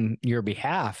advocate on your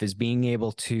behalf is being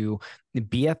able to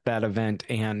be at that event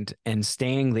and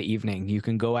staying the evening. You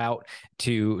can go out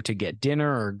to get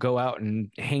dinner or go out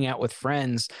and hang out with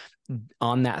friends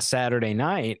on that Saturday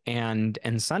night and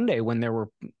Sunday when there were,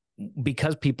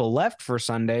 because people left for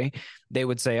Sunday, they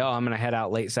would say, oh, I'm going to head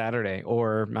out late Saturday,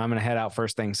 or I'm going to head out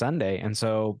first thing Sunday. And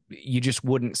so you just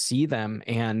wouldn't see them.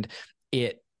 And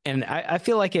I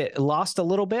feel like it lost a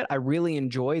little bit. I really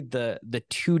enjoyed the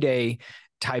 2-day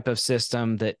type of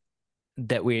system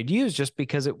that we had used, just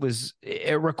because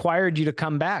it required you to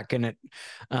come back, and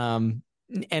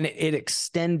it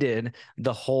extended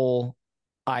the whole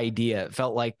idea. It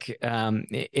felt like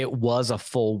it was a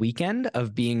full weekend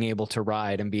of being able to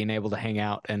ride and being able to hang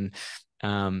out and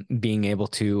being able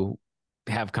to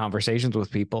have conversations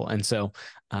with people. And so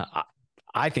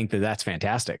I think that that's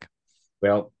fantastic.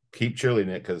 Well, keep cheerleading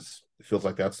it, because it feels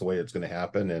like that's the way it's going to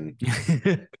happen. And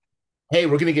hey,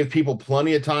 we're going to give people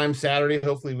plenty of time Saturday.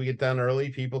 Hopefully we get done early.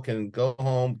 People can go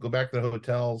home, go back to the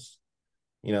hotels,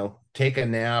 take a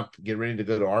nap, get ready to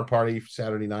go to our party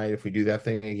Saturday night if we do that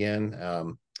thing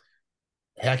again.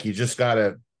 Heck, you just got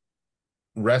to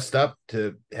rest up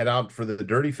to head out for the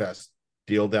Dirty Fest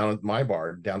deal down at my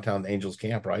bar, downtown Angels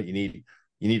Camp, right? You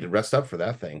need to rest up for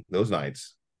that thing, those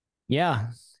nights. Yeah.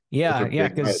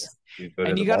 Because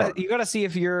you gotta see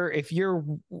if you're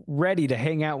ready to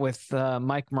hang out with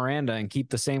Mike Miranda and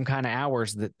keep the same kind of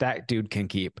hours that dude can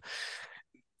keep.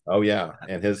 Oh yeah,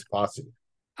 and his posse.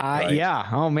 Right? Yeah.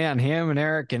 Oh man, him and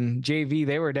Eric and JV,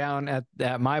 they were down at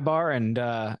my bar, and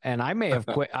I may have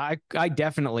quit. I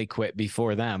definitely quit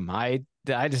before them. I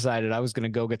decided I was going to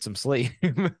go get some sleep.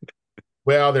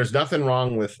 Well, there's nothing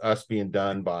wrong with us being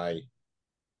done by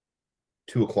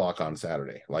 2:00 on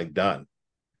Saturday. Like, done.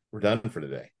 We're done for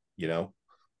today.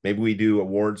 Maybe we do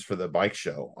awards for the bike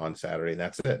show on Saturday, and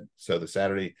that's it. So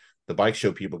the bike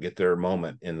show people get their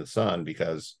moment in the sun,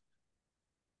 because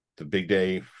the big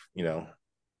day,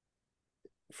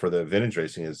 for the vintage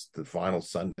racing is the final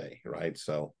Sunday, right?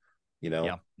 So,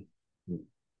 Yeah.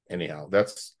 Anyhow,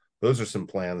 those are some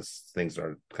plans, things that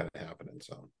are kind of happening.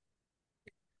 So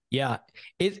yeah,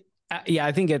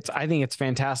 I think it's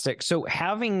fantastic. So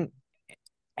having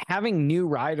new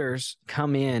riders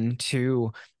come in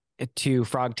to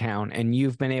Frogtown, and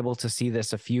you've been able to see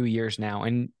this a few years now,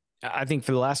 and I think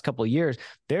for the last couple of years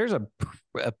there's a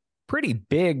pretty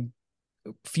big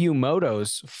few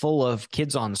motos full of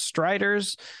kids on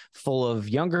striders, full of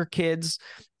younger kids.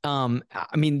 I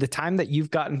mean, the time that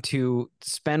you've gotten to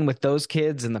spend with those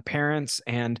kids and the parents,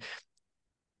 and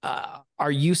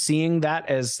are you seeing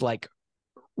that as like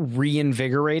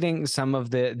reinvigorating some of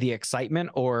the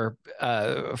excitement, or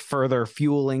further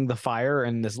fueling the fire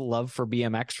and this love for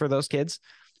BMX for those kids?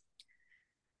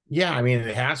 Yeah, I mean,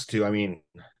 it has to. I mean,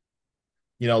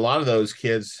 a lot of those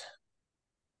kids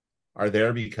are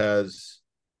there because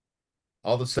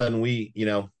all of a sudden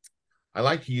I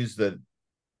like to use the,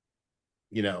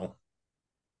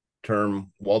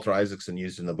 term Walter Isaacson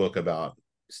used in the book about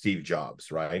Steve Jobs,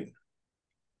 right?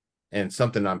 And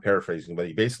something I'm paraphrasing, but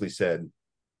he basically said,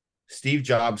 Steve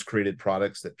Jobs created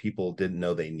products that people didn't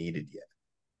know they needed yet.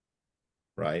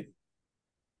 Right?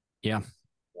 Yeah.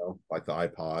 Like the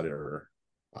iPod or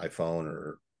iPhone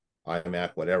or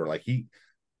iMac, whatever. Like he,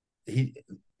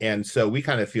 and so we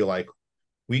kind of feel like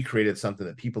we created something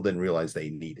that people didn't realize they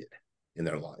needed in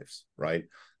their lives. Right.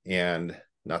 And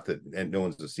not that, and no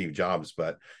one's a Steve Jobs,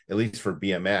 but at least for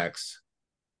BMX,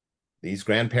 these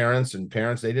grandparents and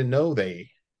parents, they didn't know they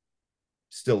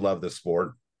still love the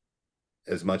sport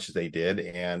as much as they did,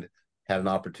 and had an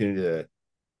opportunity to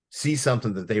see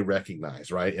something that they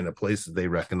recognize, right, in a place that they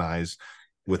recognize,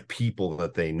 with people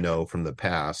that they know from the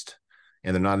past,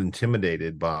 and they're not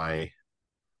intimidated by,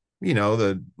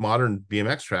 the modern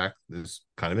BMX track is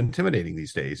kind of intimidating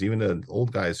these days. Even the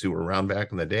old guys who were around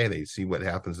back in the day, they see what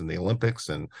happens in the Olympics,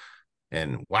 and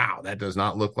wow, that does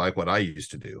not look like what I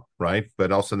used to do, right?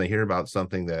 But also they hear about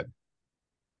something that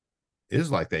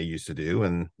is like they used to do,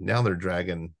 and now they're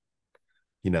dragging,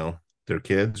 their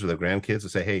kids or their grandkids to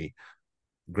say, hey,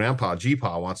 Grandpa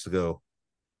G-Pa wants to go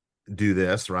do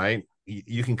this, right?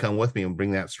 You can come with me and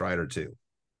bring that strider too,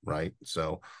 right?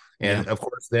 So, and of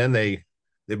course, then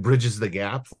it bridges the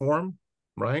gap for them,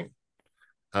 right?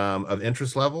 of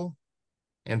interest level.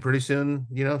 And pretty soon,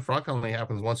 frog only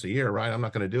happens once a year, right? I'm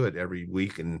not going to do it every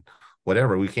week and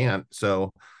whatever. We can't.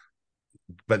 So,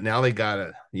 but now they got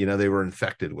it, they were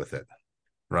infected with it,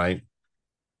 right?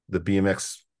 The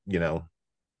BMX,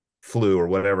 flu or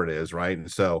whatever it is, right?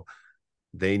 And so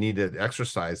they need to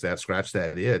exercise that, scratch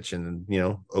that itch, and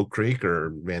Oak Creek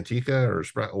or Manteca or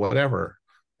whatever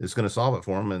is going to solve it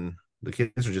for them. And the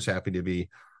kids are just happy to be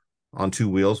on two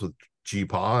wheels with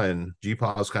GPaw, and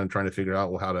GPaw is kind of trying to figure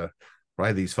out how to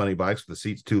ride these funny bikes with the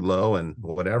seats too low and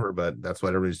whatever. But that's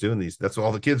what everybody's doing. That's what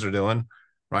all the kids are doing,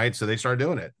 right? So they start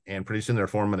doing it, and pretty soon they're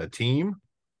forming a team,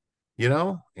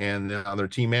 and they're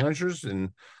team managers,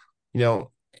 and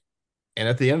and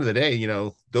at the end of the day,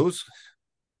 those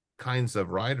kinds of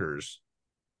riders,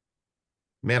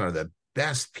 man, are the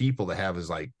best people to have as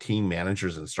like team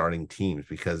managers and starting teams,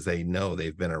 because they know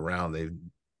they've been around. Their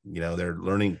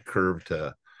learning curve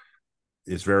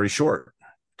is very short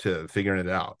to figuring it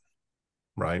out,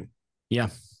 right? Yeah,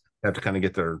 they have to kind of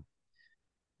get their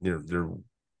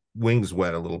wings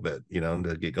wet a little bit,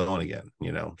 to get going again.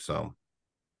 So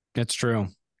it's true.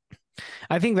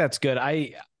 I think that's good.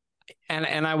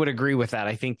 And I would agree with that.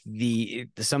 I think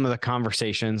some of the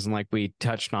conversations, and like we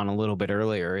touched on a little bit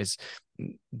earlier, is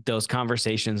those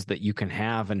conversations that you can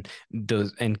have,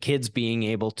 and kids being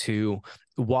able to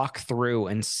walk through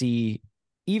and see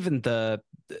even the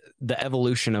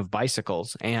evolution of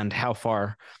bicycles and how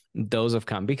far those have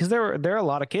come, because there are a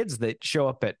lot of kids that show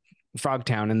up at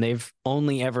Frogtown and they've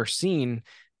only ever seen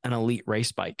an elite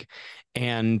race bike,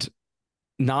 and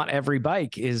not every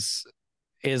bike is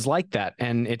like that,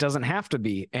 and it doesn't have to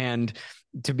be. And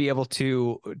to be able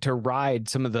to ride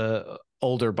some of the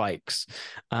older bikes,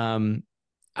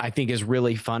 I think is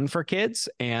really fun for kids,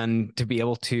 and to be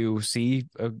able to see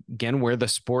again where the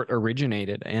sport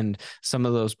originated, and some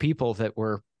of those people that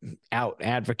were out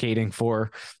advocating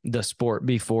for the sport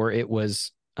before it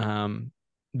was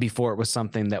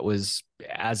something that was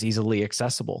as easily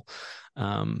accessible.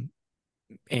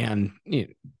 And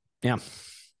yeah.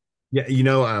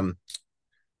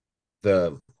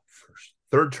 The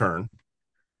third turn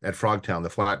at Frogtown, the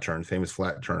flat turn, famous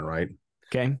flat turn, right?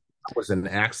 Okay. That was an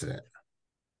accident,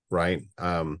 right?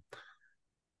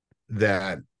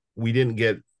 That we didn't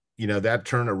get, that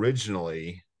turn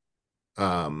originally,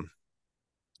 in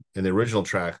the original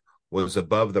track, was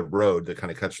above the road that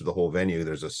kind of cuts through the whole venue.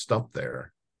 There's a stump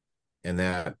there, and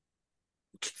that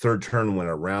third turn went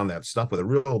around that stump with a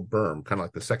real berm, kind of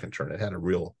like the second turn. It had a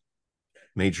real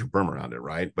major berm around it,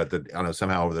 right? But I don't know,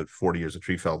 somehow over the 40 years, the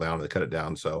tree fell down and they cut it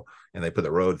down. So, and they put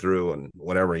the road through and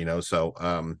whatever, So,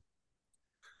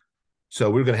 so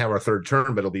we we're going to have our third turn,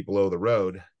 but it'll be below the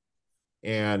road.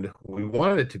 And we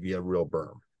wanted it to be a real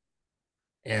berm,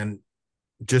 and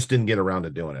just didn't get around to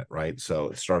doing it, right? So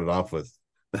it started off with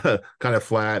kind of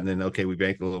flat, and then, okay, we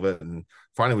banked a little bit, and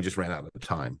finally we just ran out of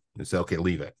time and said, okay,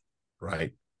 leave it,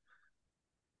 right?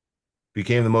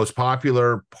 Became the most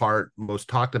popular part, most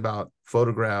talked about,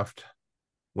 photographed,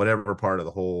 whatever part of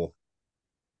the whole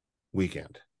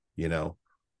weekend.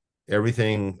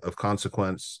 Everything of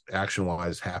consequence action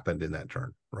wise happened in that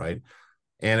turn, right?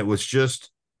 And it was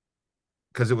just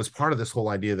because it was part of this whole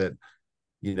idea that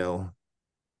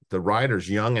the riders,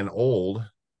 young and old,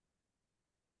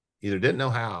 either didn't know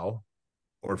how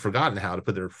or had forgotten how to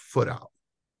put their foot out,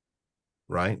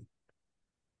 right?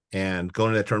 And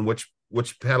going to that turn,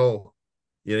 which pedal,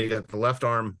 you got the left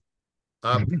arm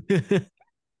up,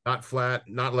 not flat,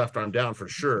 not left arm down for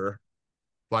sure.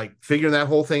 Like, figuring that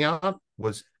whole thing out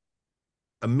was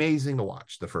amazing to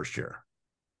watch the first year,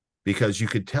 because you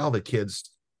could tell the kids,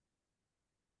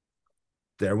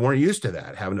 they weren't used to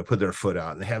that, having to put their foot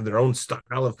out, and they have their own style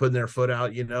of putting their foot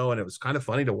out, and it was kind of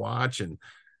funny to watch. And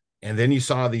then you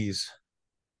saw these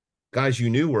guys you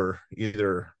knew were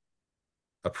either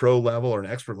a pro level or an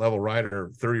expert level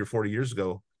rider 30 or 40 years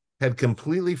ago, had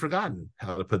completely forgotten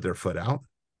how to put their foot out,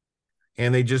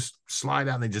 and they just slide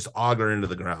out and they just auger into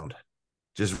the ground,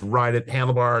 just ride it,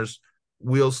 handlebars,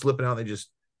 wheels slipping out. They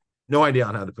just no idea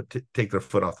on how to take their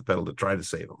foot off the pedal to try to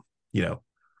save them.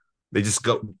 They just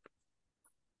go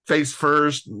face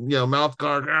first, mouth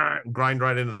guard, grind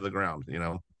right into the ground,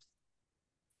 and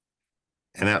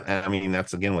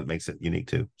that's again what makes it unique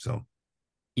too. So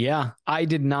yeah, I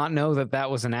did not know that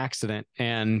was an accident,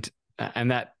 and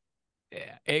that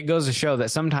it goes to show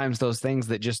that sometimes those things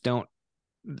that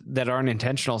aren't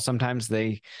intentional, sometimes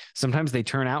they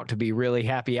turn out to be really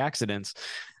happy accidents.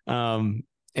 And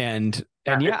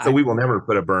yeah, so we will never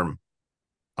put a berm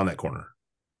on that corner.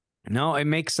 No, it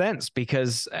makes sense,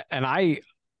 because, and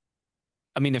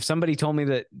I mean, if somebody told me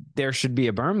that there should be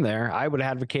a berm there, I would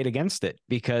advocate against it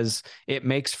because it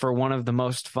makes for one of the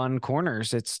most fun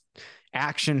corners. It's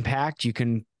action packed. You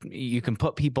can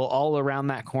put people all around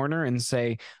that corner and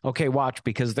say, okay, watch,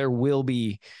 because there will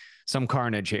be some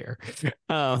carnage here.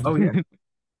 Oh yeah.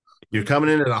 You're coming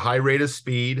in at a high rate of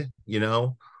speed,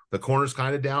 the corner's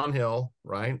kind of downhill,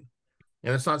 right?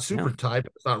 And it's not super Yeah. tight,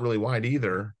 but it's not really wide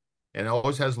either. And it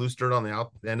always has loose dirt on the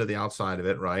end of the outside of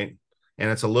it, right? And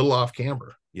it's a little off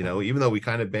camber, even though we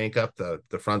kind of bank up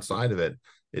the front side of it,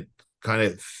 it kind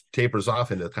of tapers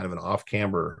off into kind of an off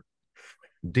camber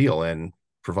deal and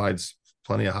provides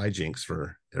plenty of hijinks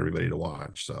for everybody to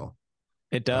watch. So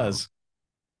It does.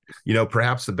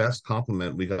 Perhaps the best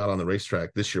compliment we got on the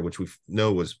racetrack this year, which we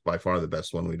know was by far the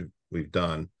best one we've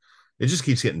done. It just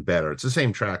keeps getting better. It's the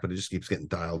same track, but it just keeps getting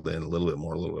dialed in a little bit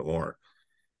more.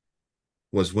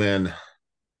 Was when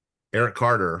Eric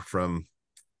Carter from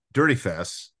Dirty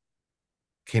Fest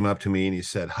came up to me and he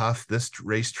said, Huff, this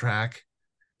racetrack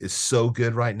is so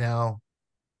good right now.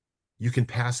 You can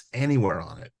pass anywhere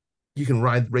on it. You can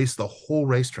race the whole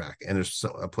racetrack and there's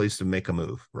a place to make a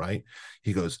move, right?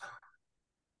 He goes,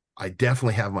 I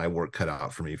definitely have my work cut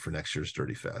out for me for next year's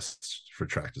Dirty Fest for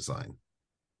track design.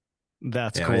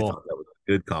 That's and cool. I thought that was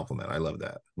a good compliment. I love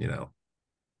that,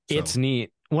 It's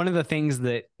neat. One of the things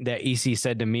that EC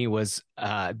said to me was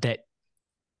that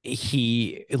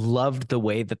he loved the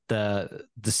way that the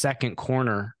second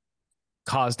corner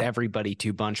caused everybody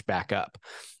to bunch back up,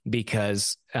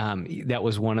 because that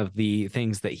was one of the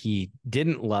things that he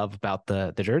didn't love about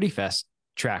the Dirty Fest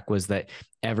track, was that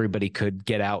everybody could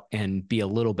get out and be a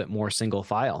little bit more single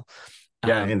file.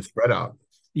 And spread out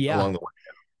along the way.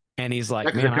 And he's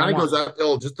like, man, it kind of goes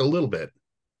uphill just a little bit.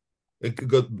 It could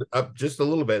go up just a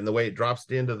little bit, and the way it drops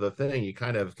into the thing, you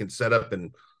kind of can set up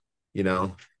and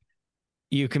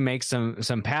you can make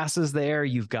some passes there.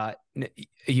 You've got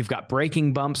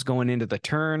braking bumps going into the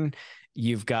turn.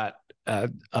 You've got a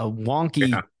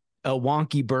wonky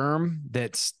berm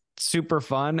that's super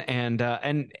fun, and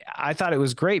I thought it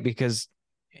was great because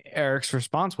Eric's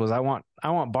response was, I want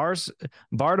bars,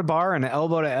 bar to bar and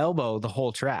elbow to elbow the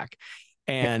whole track.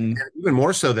 And even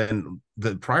more so than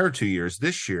the prior 2 years,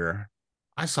 this year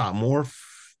I saw more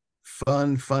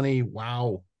funny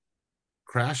wow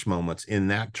crash moments in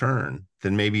that turn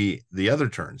than maybe the other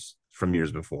turns from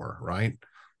years before, right?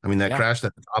 I mean, that crash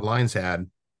that Todd Lyons had,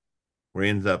 where he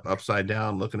ended up upside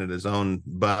down looking at his own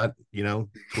butt,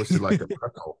 twisted like a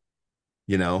pretzel,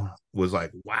 was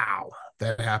like, wow,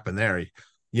 that happened there.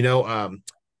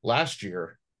 Last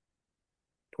year,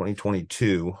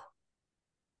 2022,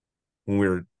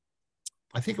 when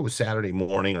I think it was Saturday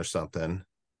morning or something,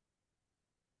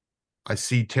 I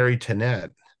see Terry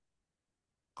Tennant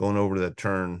going over to the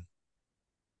turn,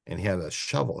 and he had a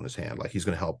shovel in his hand, like he's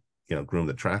going to help, groom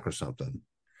the track or something.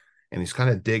 And he's kind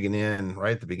of digging in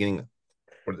right at the beginning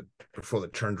before the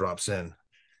turn drops in.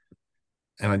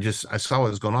 And I saw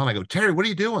what was going on. I go, Terry, what are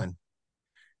you doing?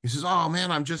 He says, oh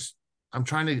man, I'm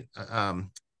trying to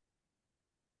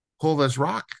pull this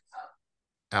rock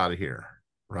out of here.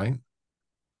 Right.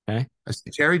 Okay. I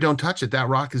said, Terry, don't touch it. That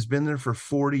rock has been there for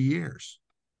 40 years.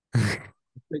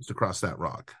 It's across that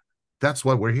rock. That's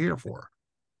what we're here for,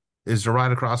 is to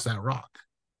ride across that rock,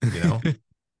 And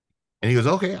he goes,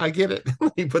 okay, I get it.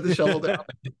 He put the shovel down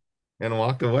and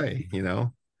walked away,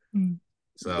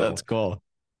 So that's cool.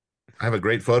 I have a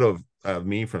great photo of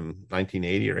me from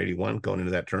 1980 or 81 going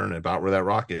into that turn, about where that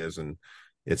rock is. And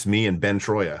it's me and Ben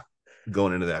Troya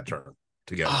going into that turn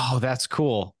together. Oh, that's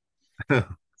cool.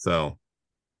 So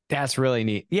that's really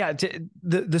neat. Yeah.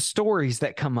 The stories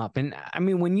that come up. And I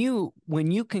mean, when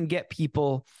you can get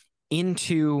people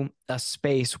into a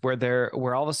space where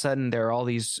all of a sudden there are all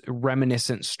these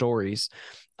reminiscent stories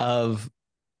of,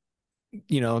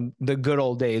 the good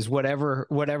old days, whatever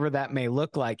that may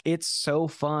look like, it's so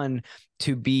fun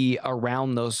to be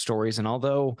around those stories. And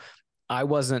although I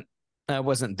wasn't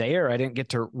there, I didn't get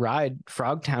to ride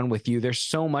Frogtown with you, there's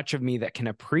so much of me that can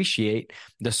appreciate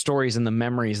the stories and the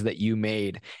memories that you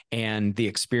made and the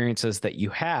experiences that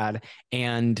you had.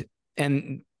 And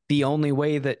the only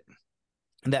way that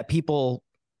people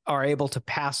are able to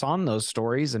pass on those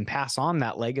stories and pass on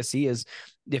that legacy is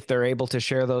if they're able to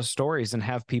share those stories and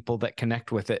have people that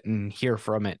connect with it and hear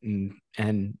from it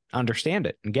and understand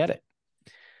it and get it.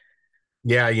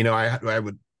 Yeah. I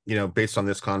would, based on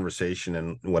this conversation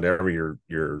and whatever your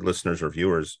listeners or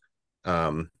viewers,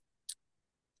 highly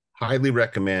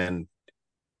recommend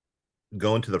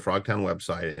going to the Frogtown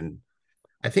website. And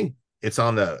I think it's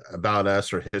on the About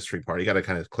Us or history part. You got to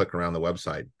kind of click around the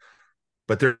website,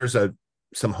 but there's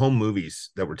some home movies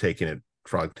that were taken at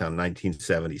Frogtown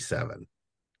 1977.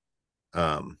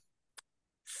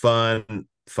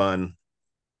 fun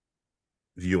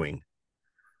viewing,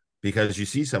 because you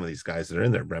see some of these guys that are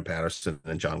in there, Brent Patterson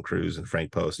and John Cruz and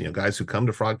Frank Post, guys who come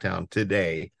to Frogtown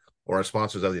today or are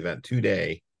sponsors of the event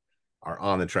today are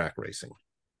on the track racing,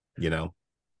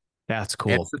 That's and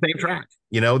cool. it's the same track,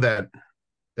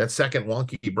 that second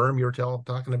wonky berm you were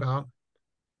talking about.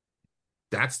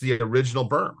 That's the original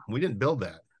berm. We didn't build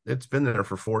that. It's been there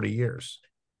for 40 years.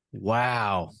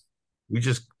 Wow. We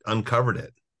just uncovered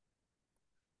it.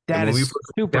 And That when we is first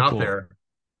walked super out cool. there,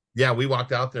 we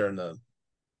walked out there in the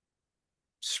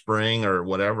spring or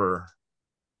whatever,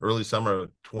 early summer of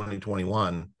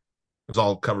 2021. It was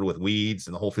all covered with weeds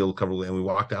and the whole field covered with, and we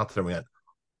walked out there and we went,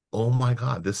 oh my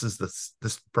God, this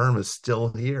berm is still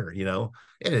here, and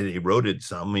it eroded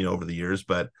some, over the years,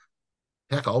 but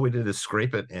heck, all we did is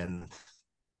scrape it, and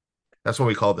that's what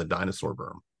we call the dinosaur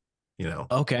berm.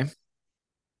 Okay.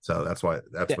 So that's what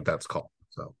that's called.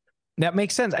 So that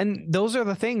makes sense. And those are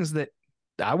the things that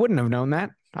I wouldn't have known that.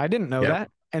 I didn't know yeah.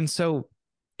 that. And so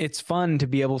it's fun to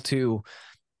be able to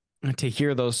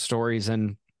hear those stories.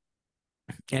 And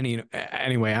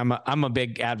anyway, I'm a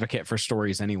big advocate for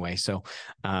stories anyway. So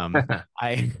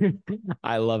I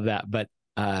I love that. But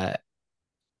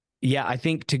yeah, I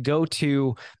think to go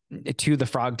to the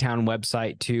Frogtown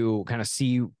website to kind of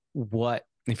see what,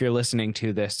 if you're listening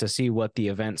to this, to see what the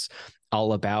event's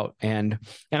all about. And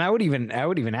I would even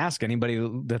ask anybody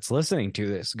that's listening to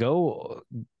this, go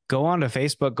onto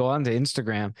Facebook, go onto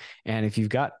Instagram. And if you've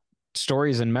got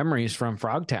stories and memories from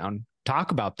Frogtown,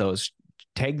 talk about those,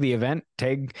 tag the event,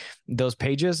 tag those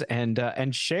pages, and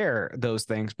share those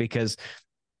things, because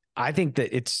I think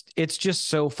that it's just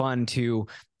so fun to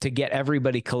get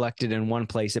everybody collected in one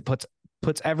place. It puts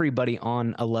everybody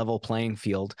on a level playing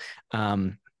field.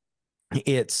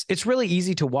 It's really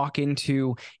easy to walk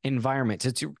into environments.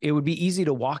 It would be easy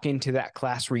to walk into that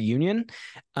class reunion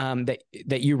that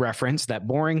you referenced, that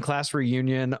boring class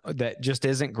reunion that just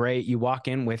isn't great. You walk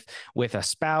in with a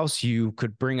spouse, you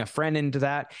could bring a friend into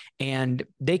that, and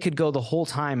they could go the whole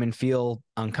time and feel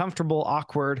uncomfortable,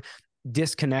 awkward,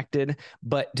 disconnected.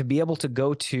 But to be able to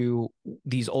go to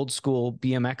these old school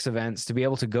BMX events, to be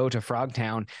able to go to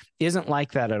Frogtown, isn't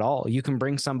like that at all. You can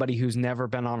bring somebody who's never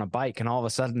been on a bike, and all of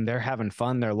a sudden they're having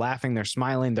fun, they're laughing, they're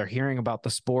smiling, they're hearing about the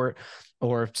sport,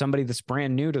 or somebody that's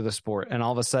brand new to the sport, and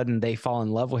all of a sudden they fall in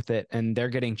love with it, and they're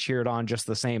getting cheered on just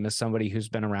the same as somebody who's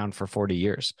been around for 40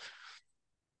 years.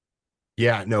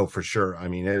 Yeah, no, for sure. I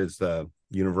mean, it is the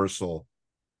universal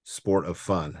sport of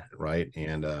fun, right?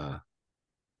 And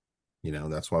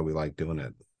that's why we like doing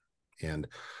it. And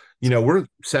we're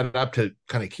set up to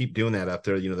kind of keep doing that up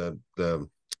there. The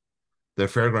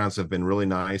fairgrounds have been really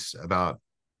nice about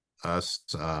us,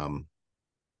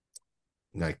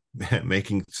 like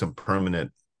making some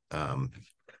permanent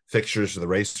fixtures of the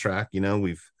racetrack.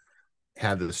 We've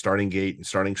had the starting gate and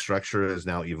starting structure has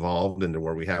now evolved into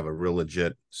where we have a real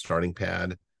legit starting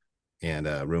pad and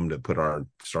a room to put our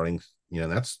starting,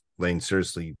 that's laying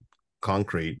seriously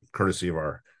concrete, courtesy of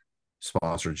our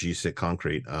sponsor G6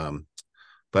 Concrete.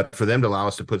 But for them to allow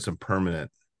us to put some permanent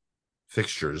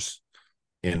fixtures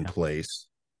in place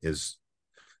is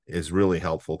really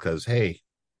helpful, because hey,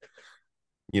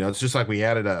 it's just like we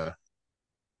added a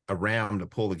ram to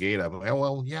pull the gate up.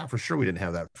 Well, yeah, for sure we didn't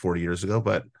have that 40 years ago,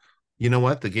 but you know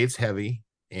what? The gate's heavy,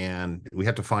 and we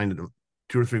have to find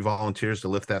 2 or 3 volunteers to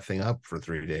lift that thing up for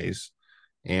 3 days.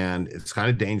 And it's kind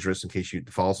of dangerous in case it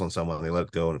falls on someone, they let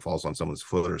it go and it falls on someone's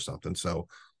foot or something. So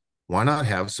why not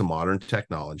have some modern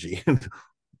technology and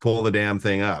pull the damn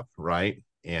thing up, right?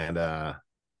 And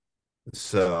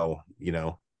so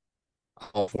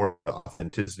all for the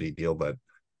authenticity deal, but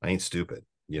I ain't stupid,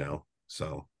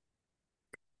 so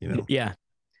yeah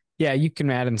you can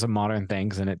add in some modern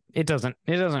things, and it doesn't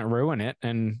ruin it.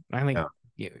 And I think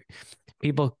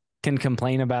people can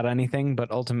complain about anything,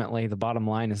 but ultimately the bottom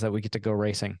line is that we get to go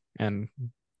racing, and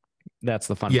that's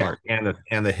the fun part.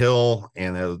 And the hill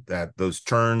and those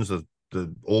turns, the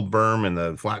old berm and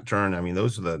the flat turn, I mean,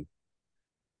 those are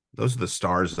the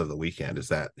stars of the weekend, is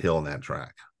that hill and that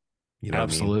track.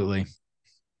 Absolutely. What I mean?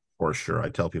 For sure. I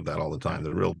tell people that all the time.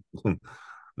 The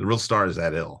real star is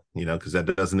that hill, because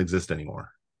that doesn't exist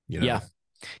anymore. Yeah.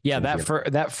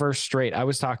 That first straight, I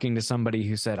was talking to somebody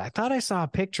who said, I thought I saw a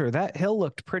picture, that hill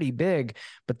looked pretty big,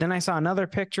 but then I saw another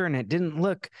picture and it didn't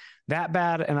look that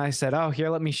bad. And I said, oh, here,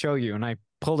 let me show you. And I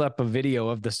pulled up a video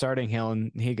of the starting hill,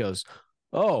 and he goes,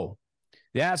 oh,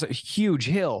 that's a huge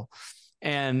hill.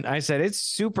 And I said, it's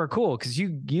super cool, because you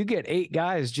get 8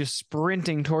 guys just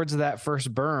sprinting towards that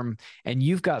first berm, and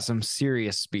you've got some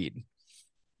serious speed.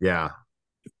 Yeah.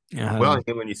 Well,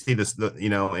 when you see this,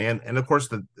 and of course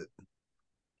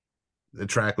the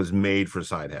track was made for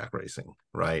side hack racing,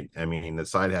 right? I mean, the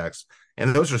side hacks,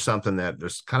 and those are something that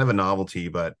there's kind of a novelty,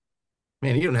 but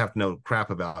man, you don't have to know crap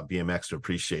about BMX to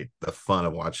appreciate the fun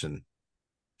of watching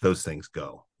those things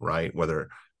go, right? Whether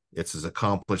it's as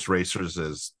accomplished racers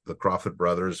as the Crawford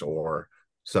brothers or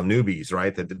some newbies,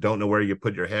 right? That don't know where you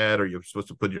put your head or you're supposed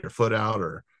to put your foot out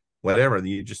or whatever.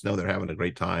 You just know they're having a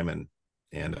great time, and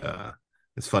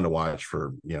it's fun to watch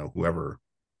for, whoever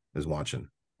is watching,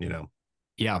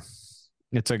 Yeah.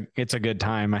 It's a good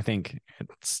time. I think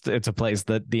it's a place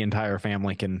that the entire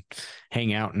family can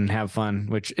hang out and have fun,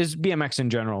 which is BMX in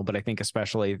general, but I think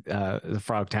especially the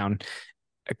Frogtown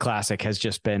Classic has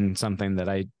just been something that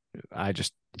I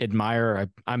just admire.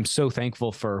 I'm so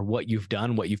thankful for what you've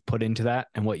done, what you've put into that,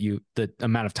 and the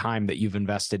amount of time that you've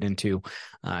invested into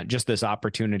just this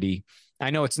opportunity. I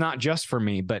know it's not just for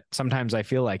me, but sometimes I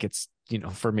feel like it's,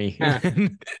 for me.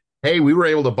 Hey, we were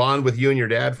able to bond with you and your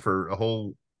dad for a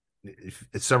whole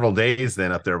several days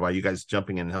then up there by you guys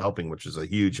jumping in and helping, which is a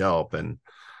huge help. And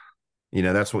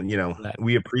that's what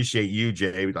we appreciate you,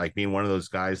 Jay, like being one of those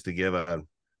guys to give a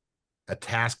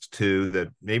task to that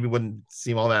maybe wouldn't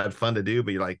seem all that fun to do,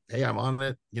 but you're like, hey, I'm on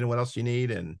it, what else you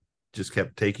need, and just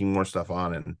kept taking more stuff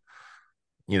on. And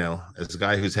as a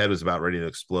guy whose head was about ready to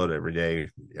explode every day,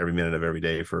 every minute of every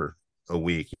day for a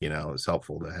week, it's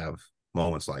helpful to have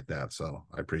moments like that. So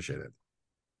I appreciate it.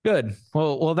 Good.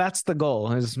 Well, that's the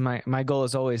goal. Is my goal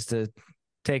is always to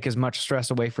take as much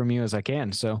stress away from you as I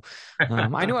can. So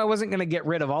I knew I wasn't going to get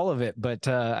rid of all of it, but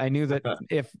I knew that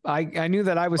if I knew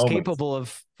that I was capable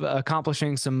of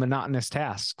accomplishing some monotonous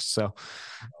tasks. So,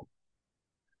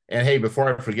 and hey,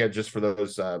 before I forget, just for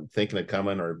those thinking of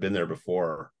coming or been there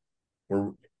before,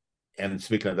 and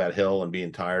speaking of that hill and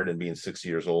being tired and being 60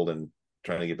 years old and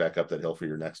trying to get back up that hill for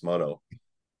your next moto,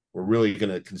 we're really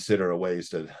going to consider ways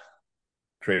to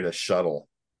create a shuttle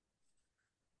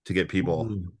to get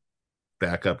people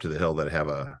back up to the hill that have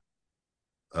a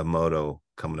moto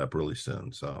coming up really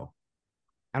soon. So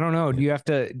I don't know. Do you have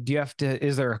to,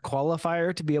 is there a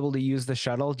qualifier to be able to use the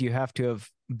shuttle? Do you have to have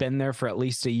been there for at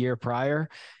least a year prior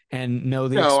and know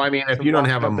the No, I mean, if you don't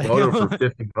have a moto for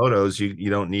 50 motos, you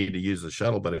don't need to use the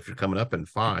shuttle. But if you're coming up in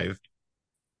 5,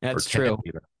 that's 10, true.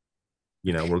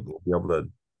 we'll be able to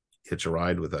hitch a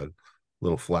ride with a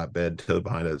little flatbed towed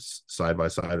behind us side by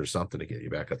side or something to get you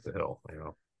back up the hill.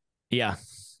 Yeah.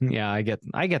 I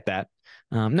get that.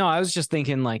 No, I was just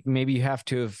thinking like maybe you have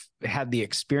to have had the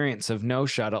experience of no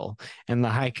shuttle and the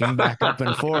hiking back up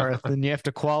and forth, and you have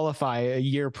to qualify a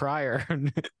year prior.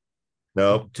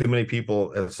 No, too many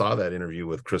people saw that interview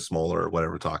with Chris Moeller or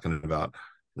whatever, talking about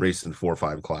racing 4 or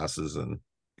 5 classes and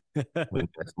when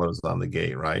next moto's on the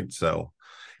gate, right? So,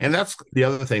 and that's the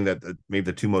other thing that maybe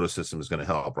the 2 moto system is going to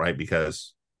help, right?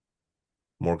 Because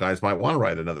more guys might want to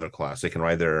ride another class. They can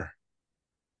ride their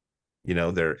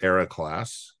era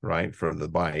class, right, for the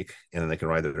bike, and then they can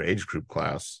ride their age group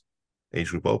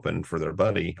open for their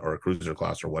buddy, or a cruiser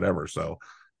class or whatever. So,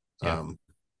 yeah.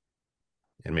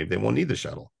 And maybe they won't need the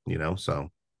shuttle, so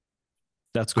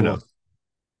that's cool.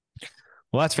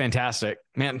 Well, that's fantastic,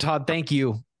 man. Todd, thank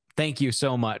you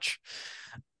so much.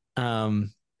 I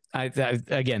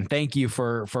again, thank you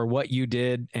for what you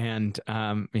did, and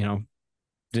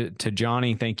to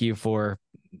Johnny, thank you for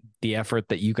the effort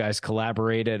that you guys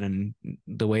collaborated and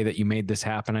the way that you made this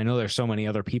happen. I know there's so many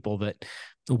other people that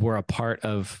were a part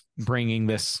of bringing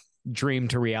this dream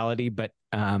to reality, but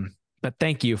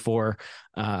thank you for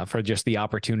just the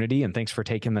opportunity, and thanks for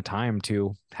taking the time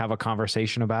to have a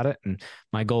conversation about it. And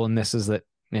my goal in this is that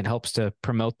it helps to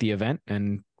promote the event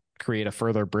and create a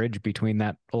further bridge between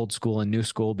that old school and new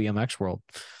school BMX world.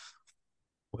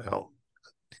 Well,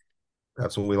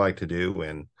 that's what we like to do.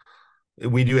 And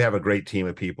we do have a great team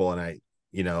of people. And I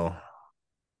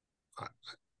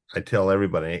tell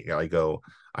everybody, I go,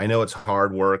 I know it's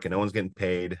hard work and no one's getting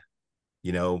paid,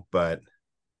 but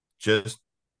just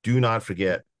do not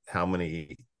forget how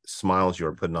many smiles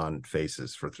you're putting on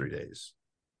faces for 3 days,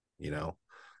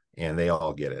 and they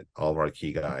all get it. All of our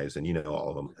key guys, and all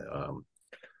of them,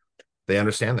 they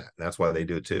understand that. That's why they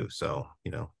do it too. So,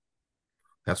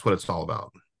 that's what it's all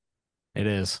about. It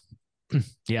is.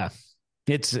 Yeah.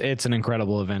 It's an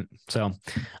incredible event. So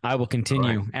I will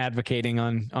continue advocating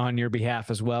on your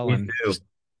behalf as well. Me too.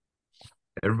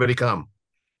 Everybody come.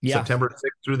 Yeah. September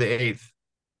 6th through the 8th.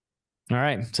 All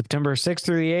right. September 6th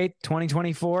through the 8th,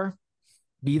 2024.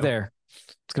 Be there.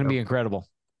 It's going to be incredible.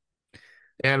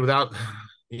 And without,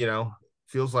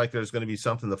 feels like there's going to be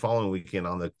something the following weekend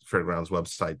on the Fairgrounds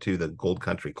website too, the Gold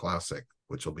Country Classic,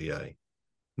 which will be a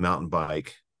mountain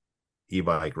bike,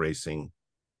 e-bike racing,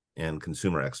 and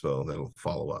consumer expo that'll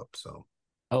follow up. So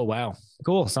Oh, wow.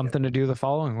 Cool. Something to do the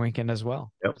following weekend as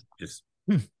well. Yep. Just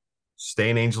stay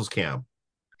in Angels Camp.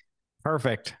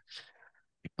 Perfect.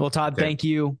 Well, Todd, Okay. thank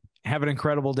you. Have an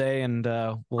incredible day, and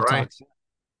we'll All right. talk.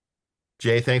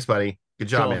 Jay, thanks, buddy. Good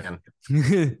job,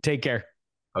 man. Take care.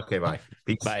 Okay, bye.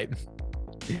 Peace. Bye.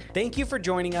 Thank you for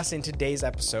joining us in today's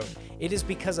episode. It is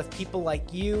because of people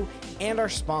like you and our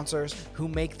sponsors who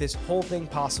make this whole thing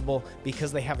possible,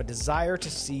 because they have a desire to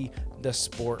see the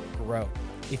sport grow.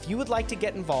 If you would like to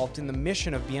get involved in the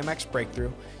mission of BMX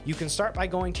Breakthrough, you can start by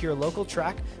going to your local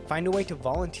track, find a way to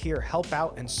volunteer, help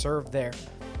out, and serve there.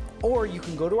 Or you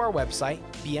can go to our website,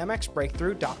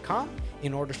 bmxbreakthrough.com,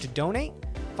 in order to donate,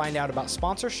 find out about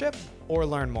sponsorship, or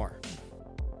learn more.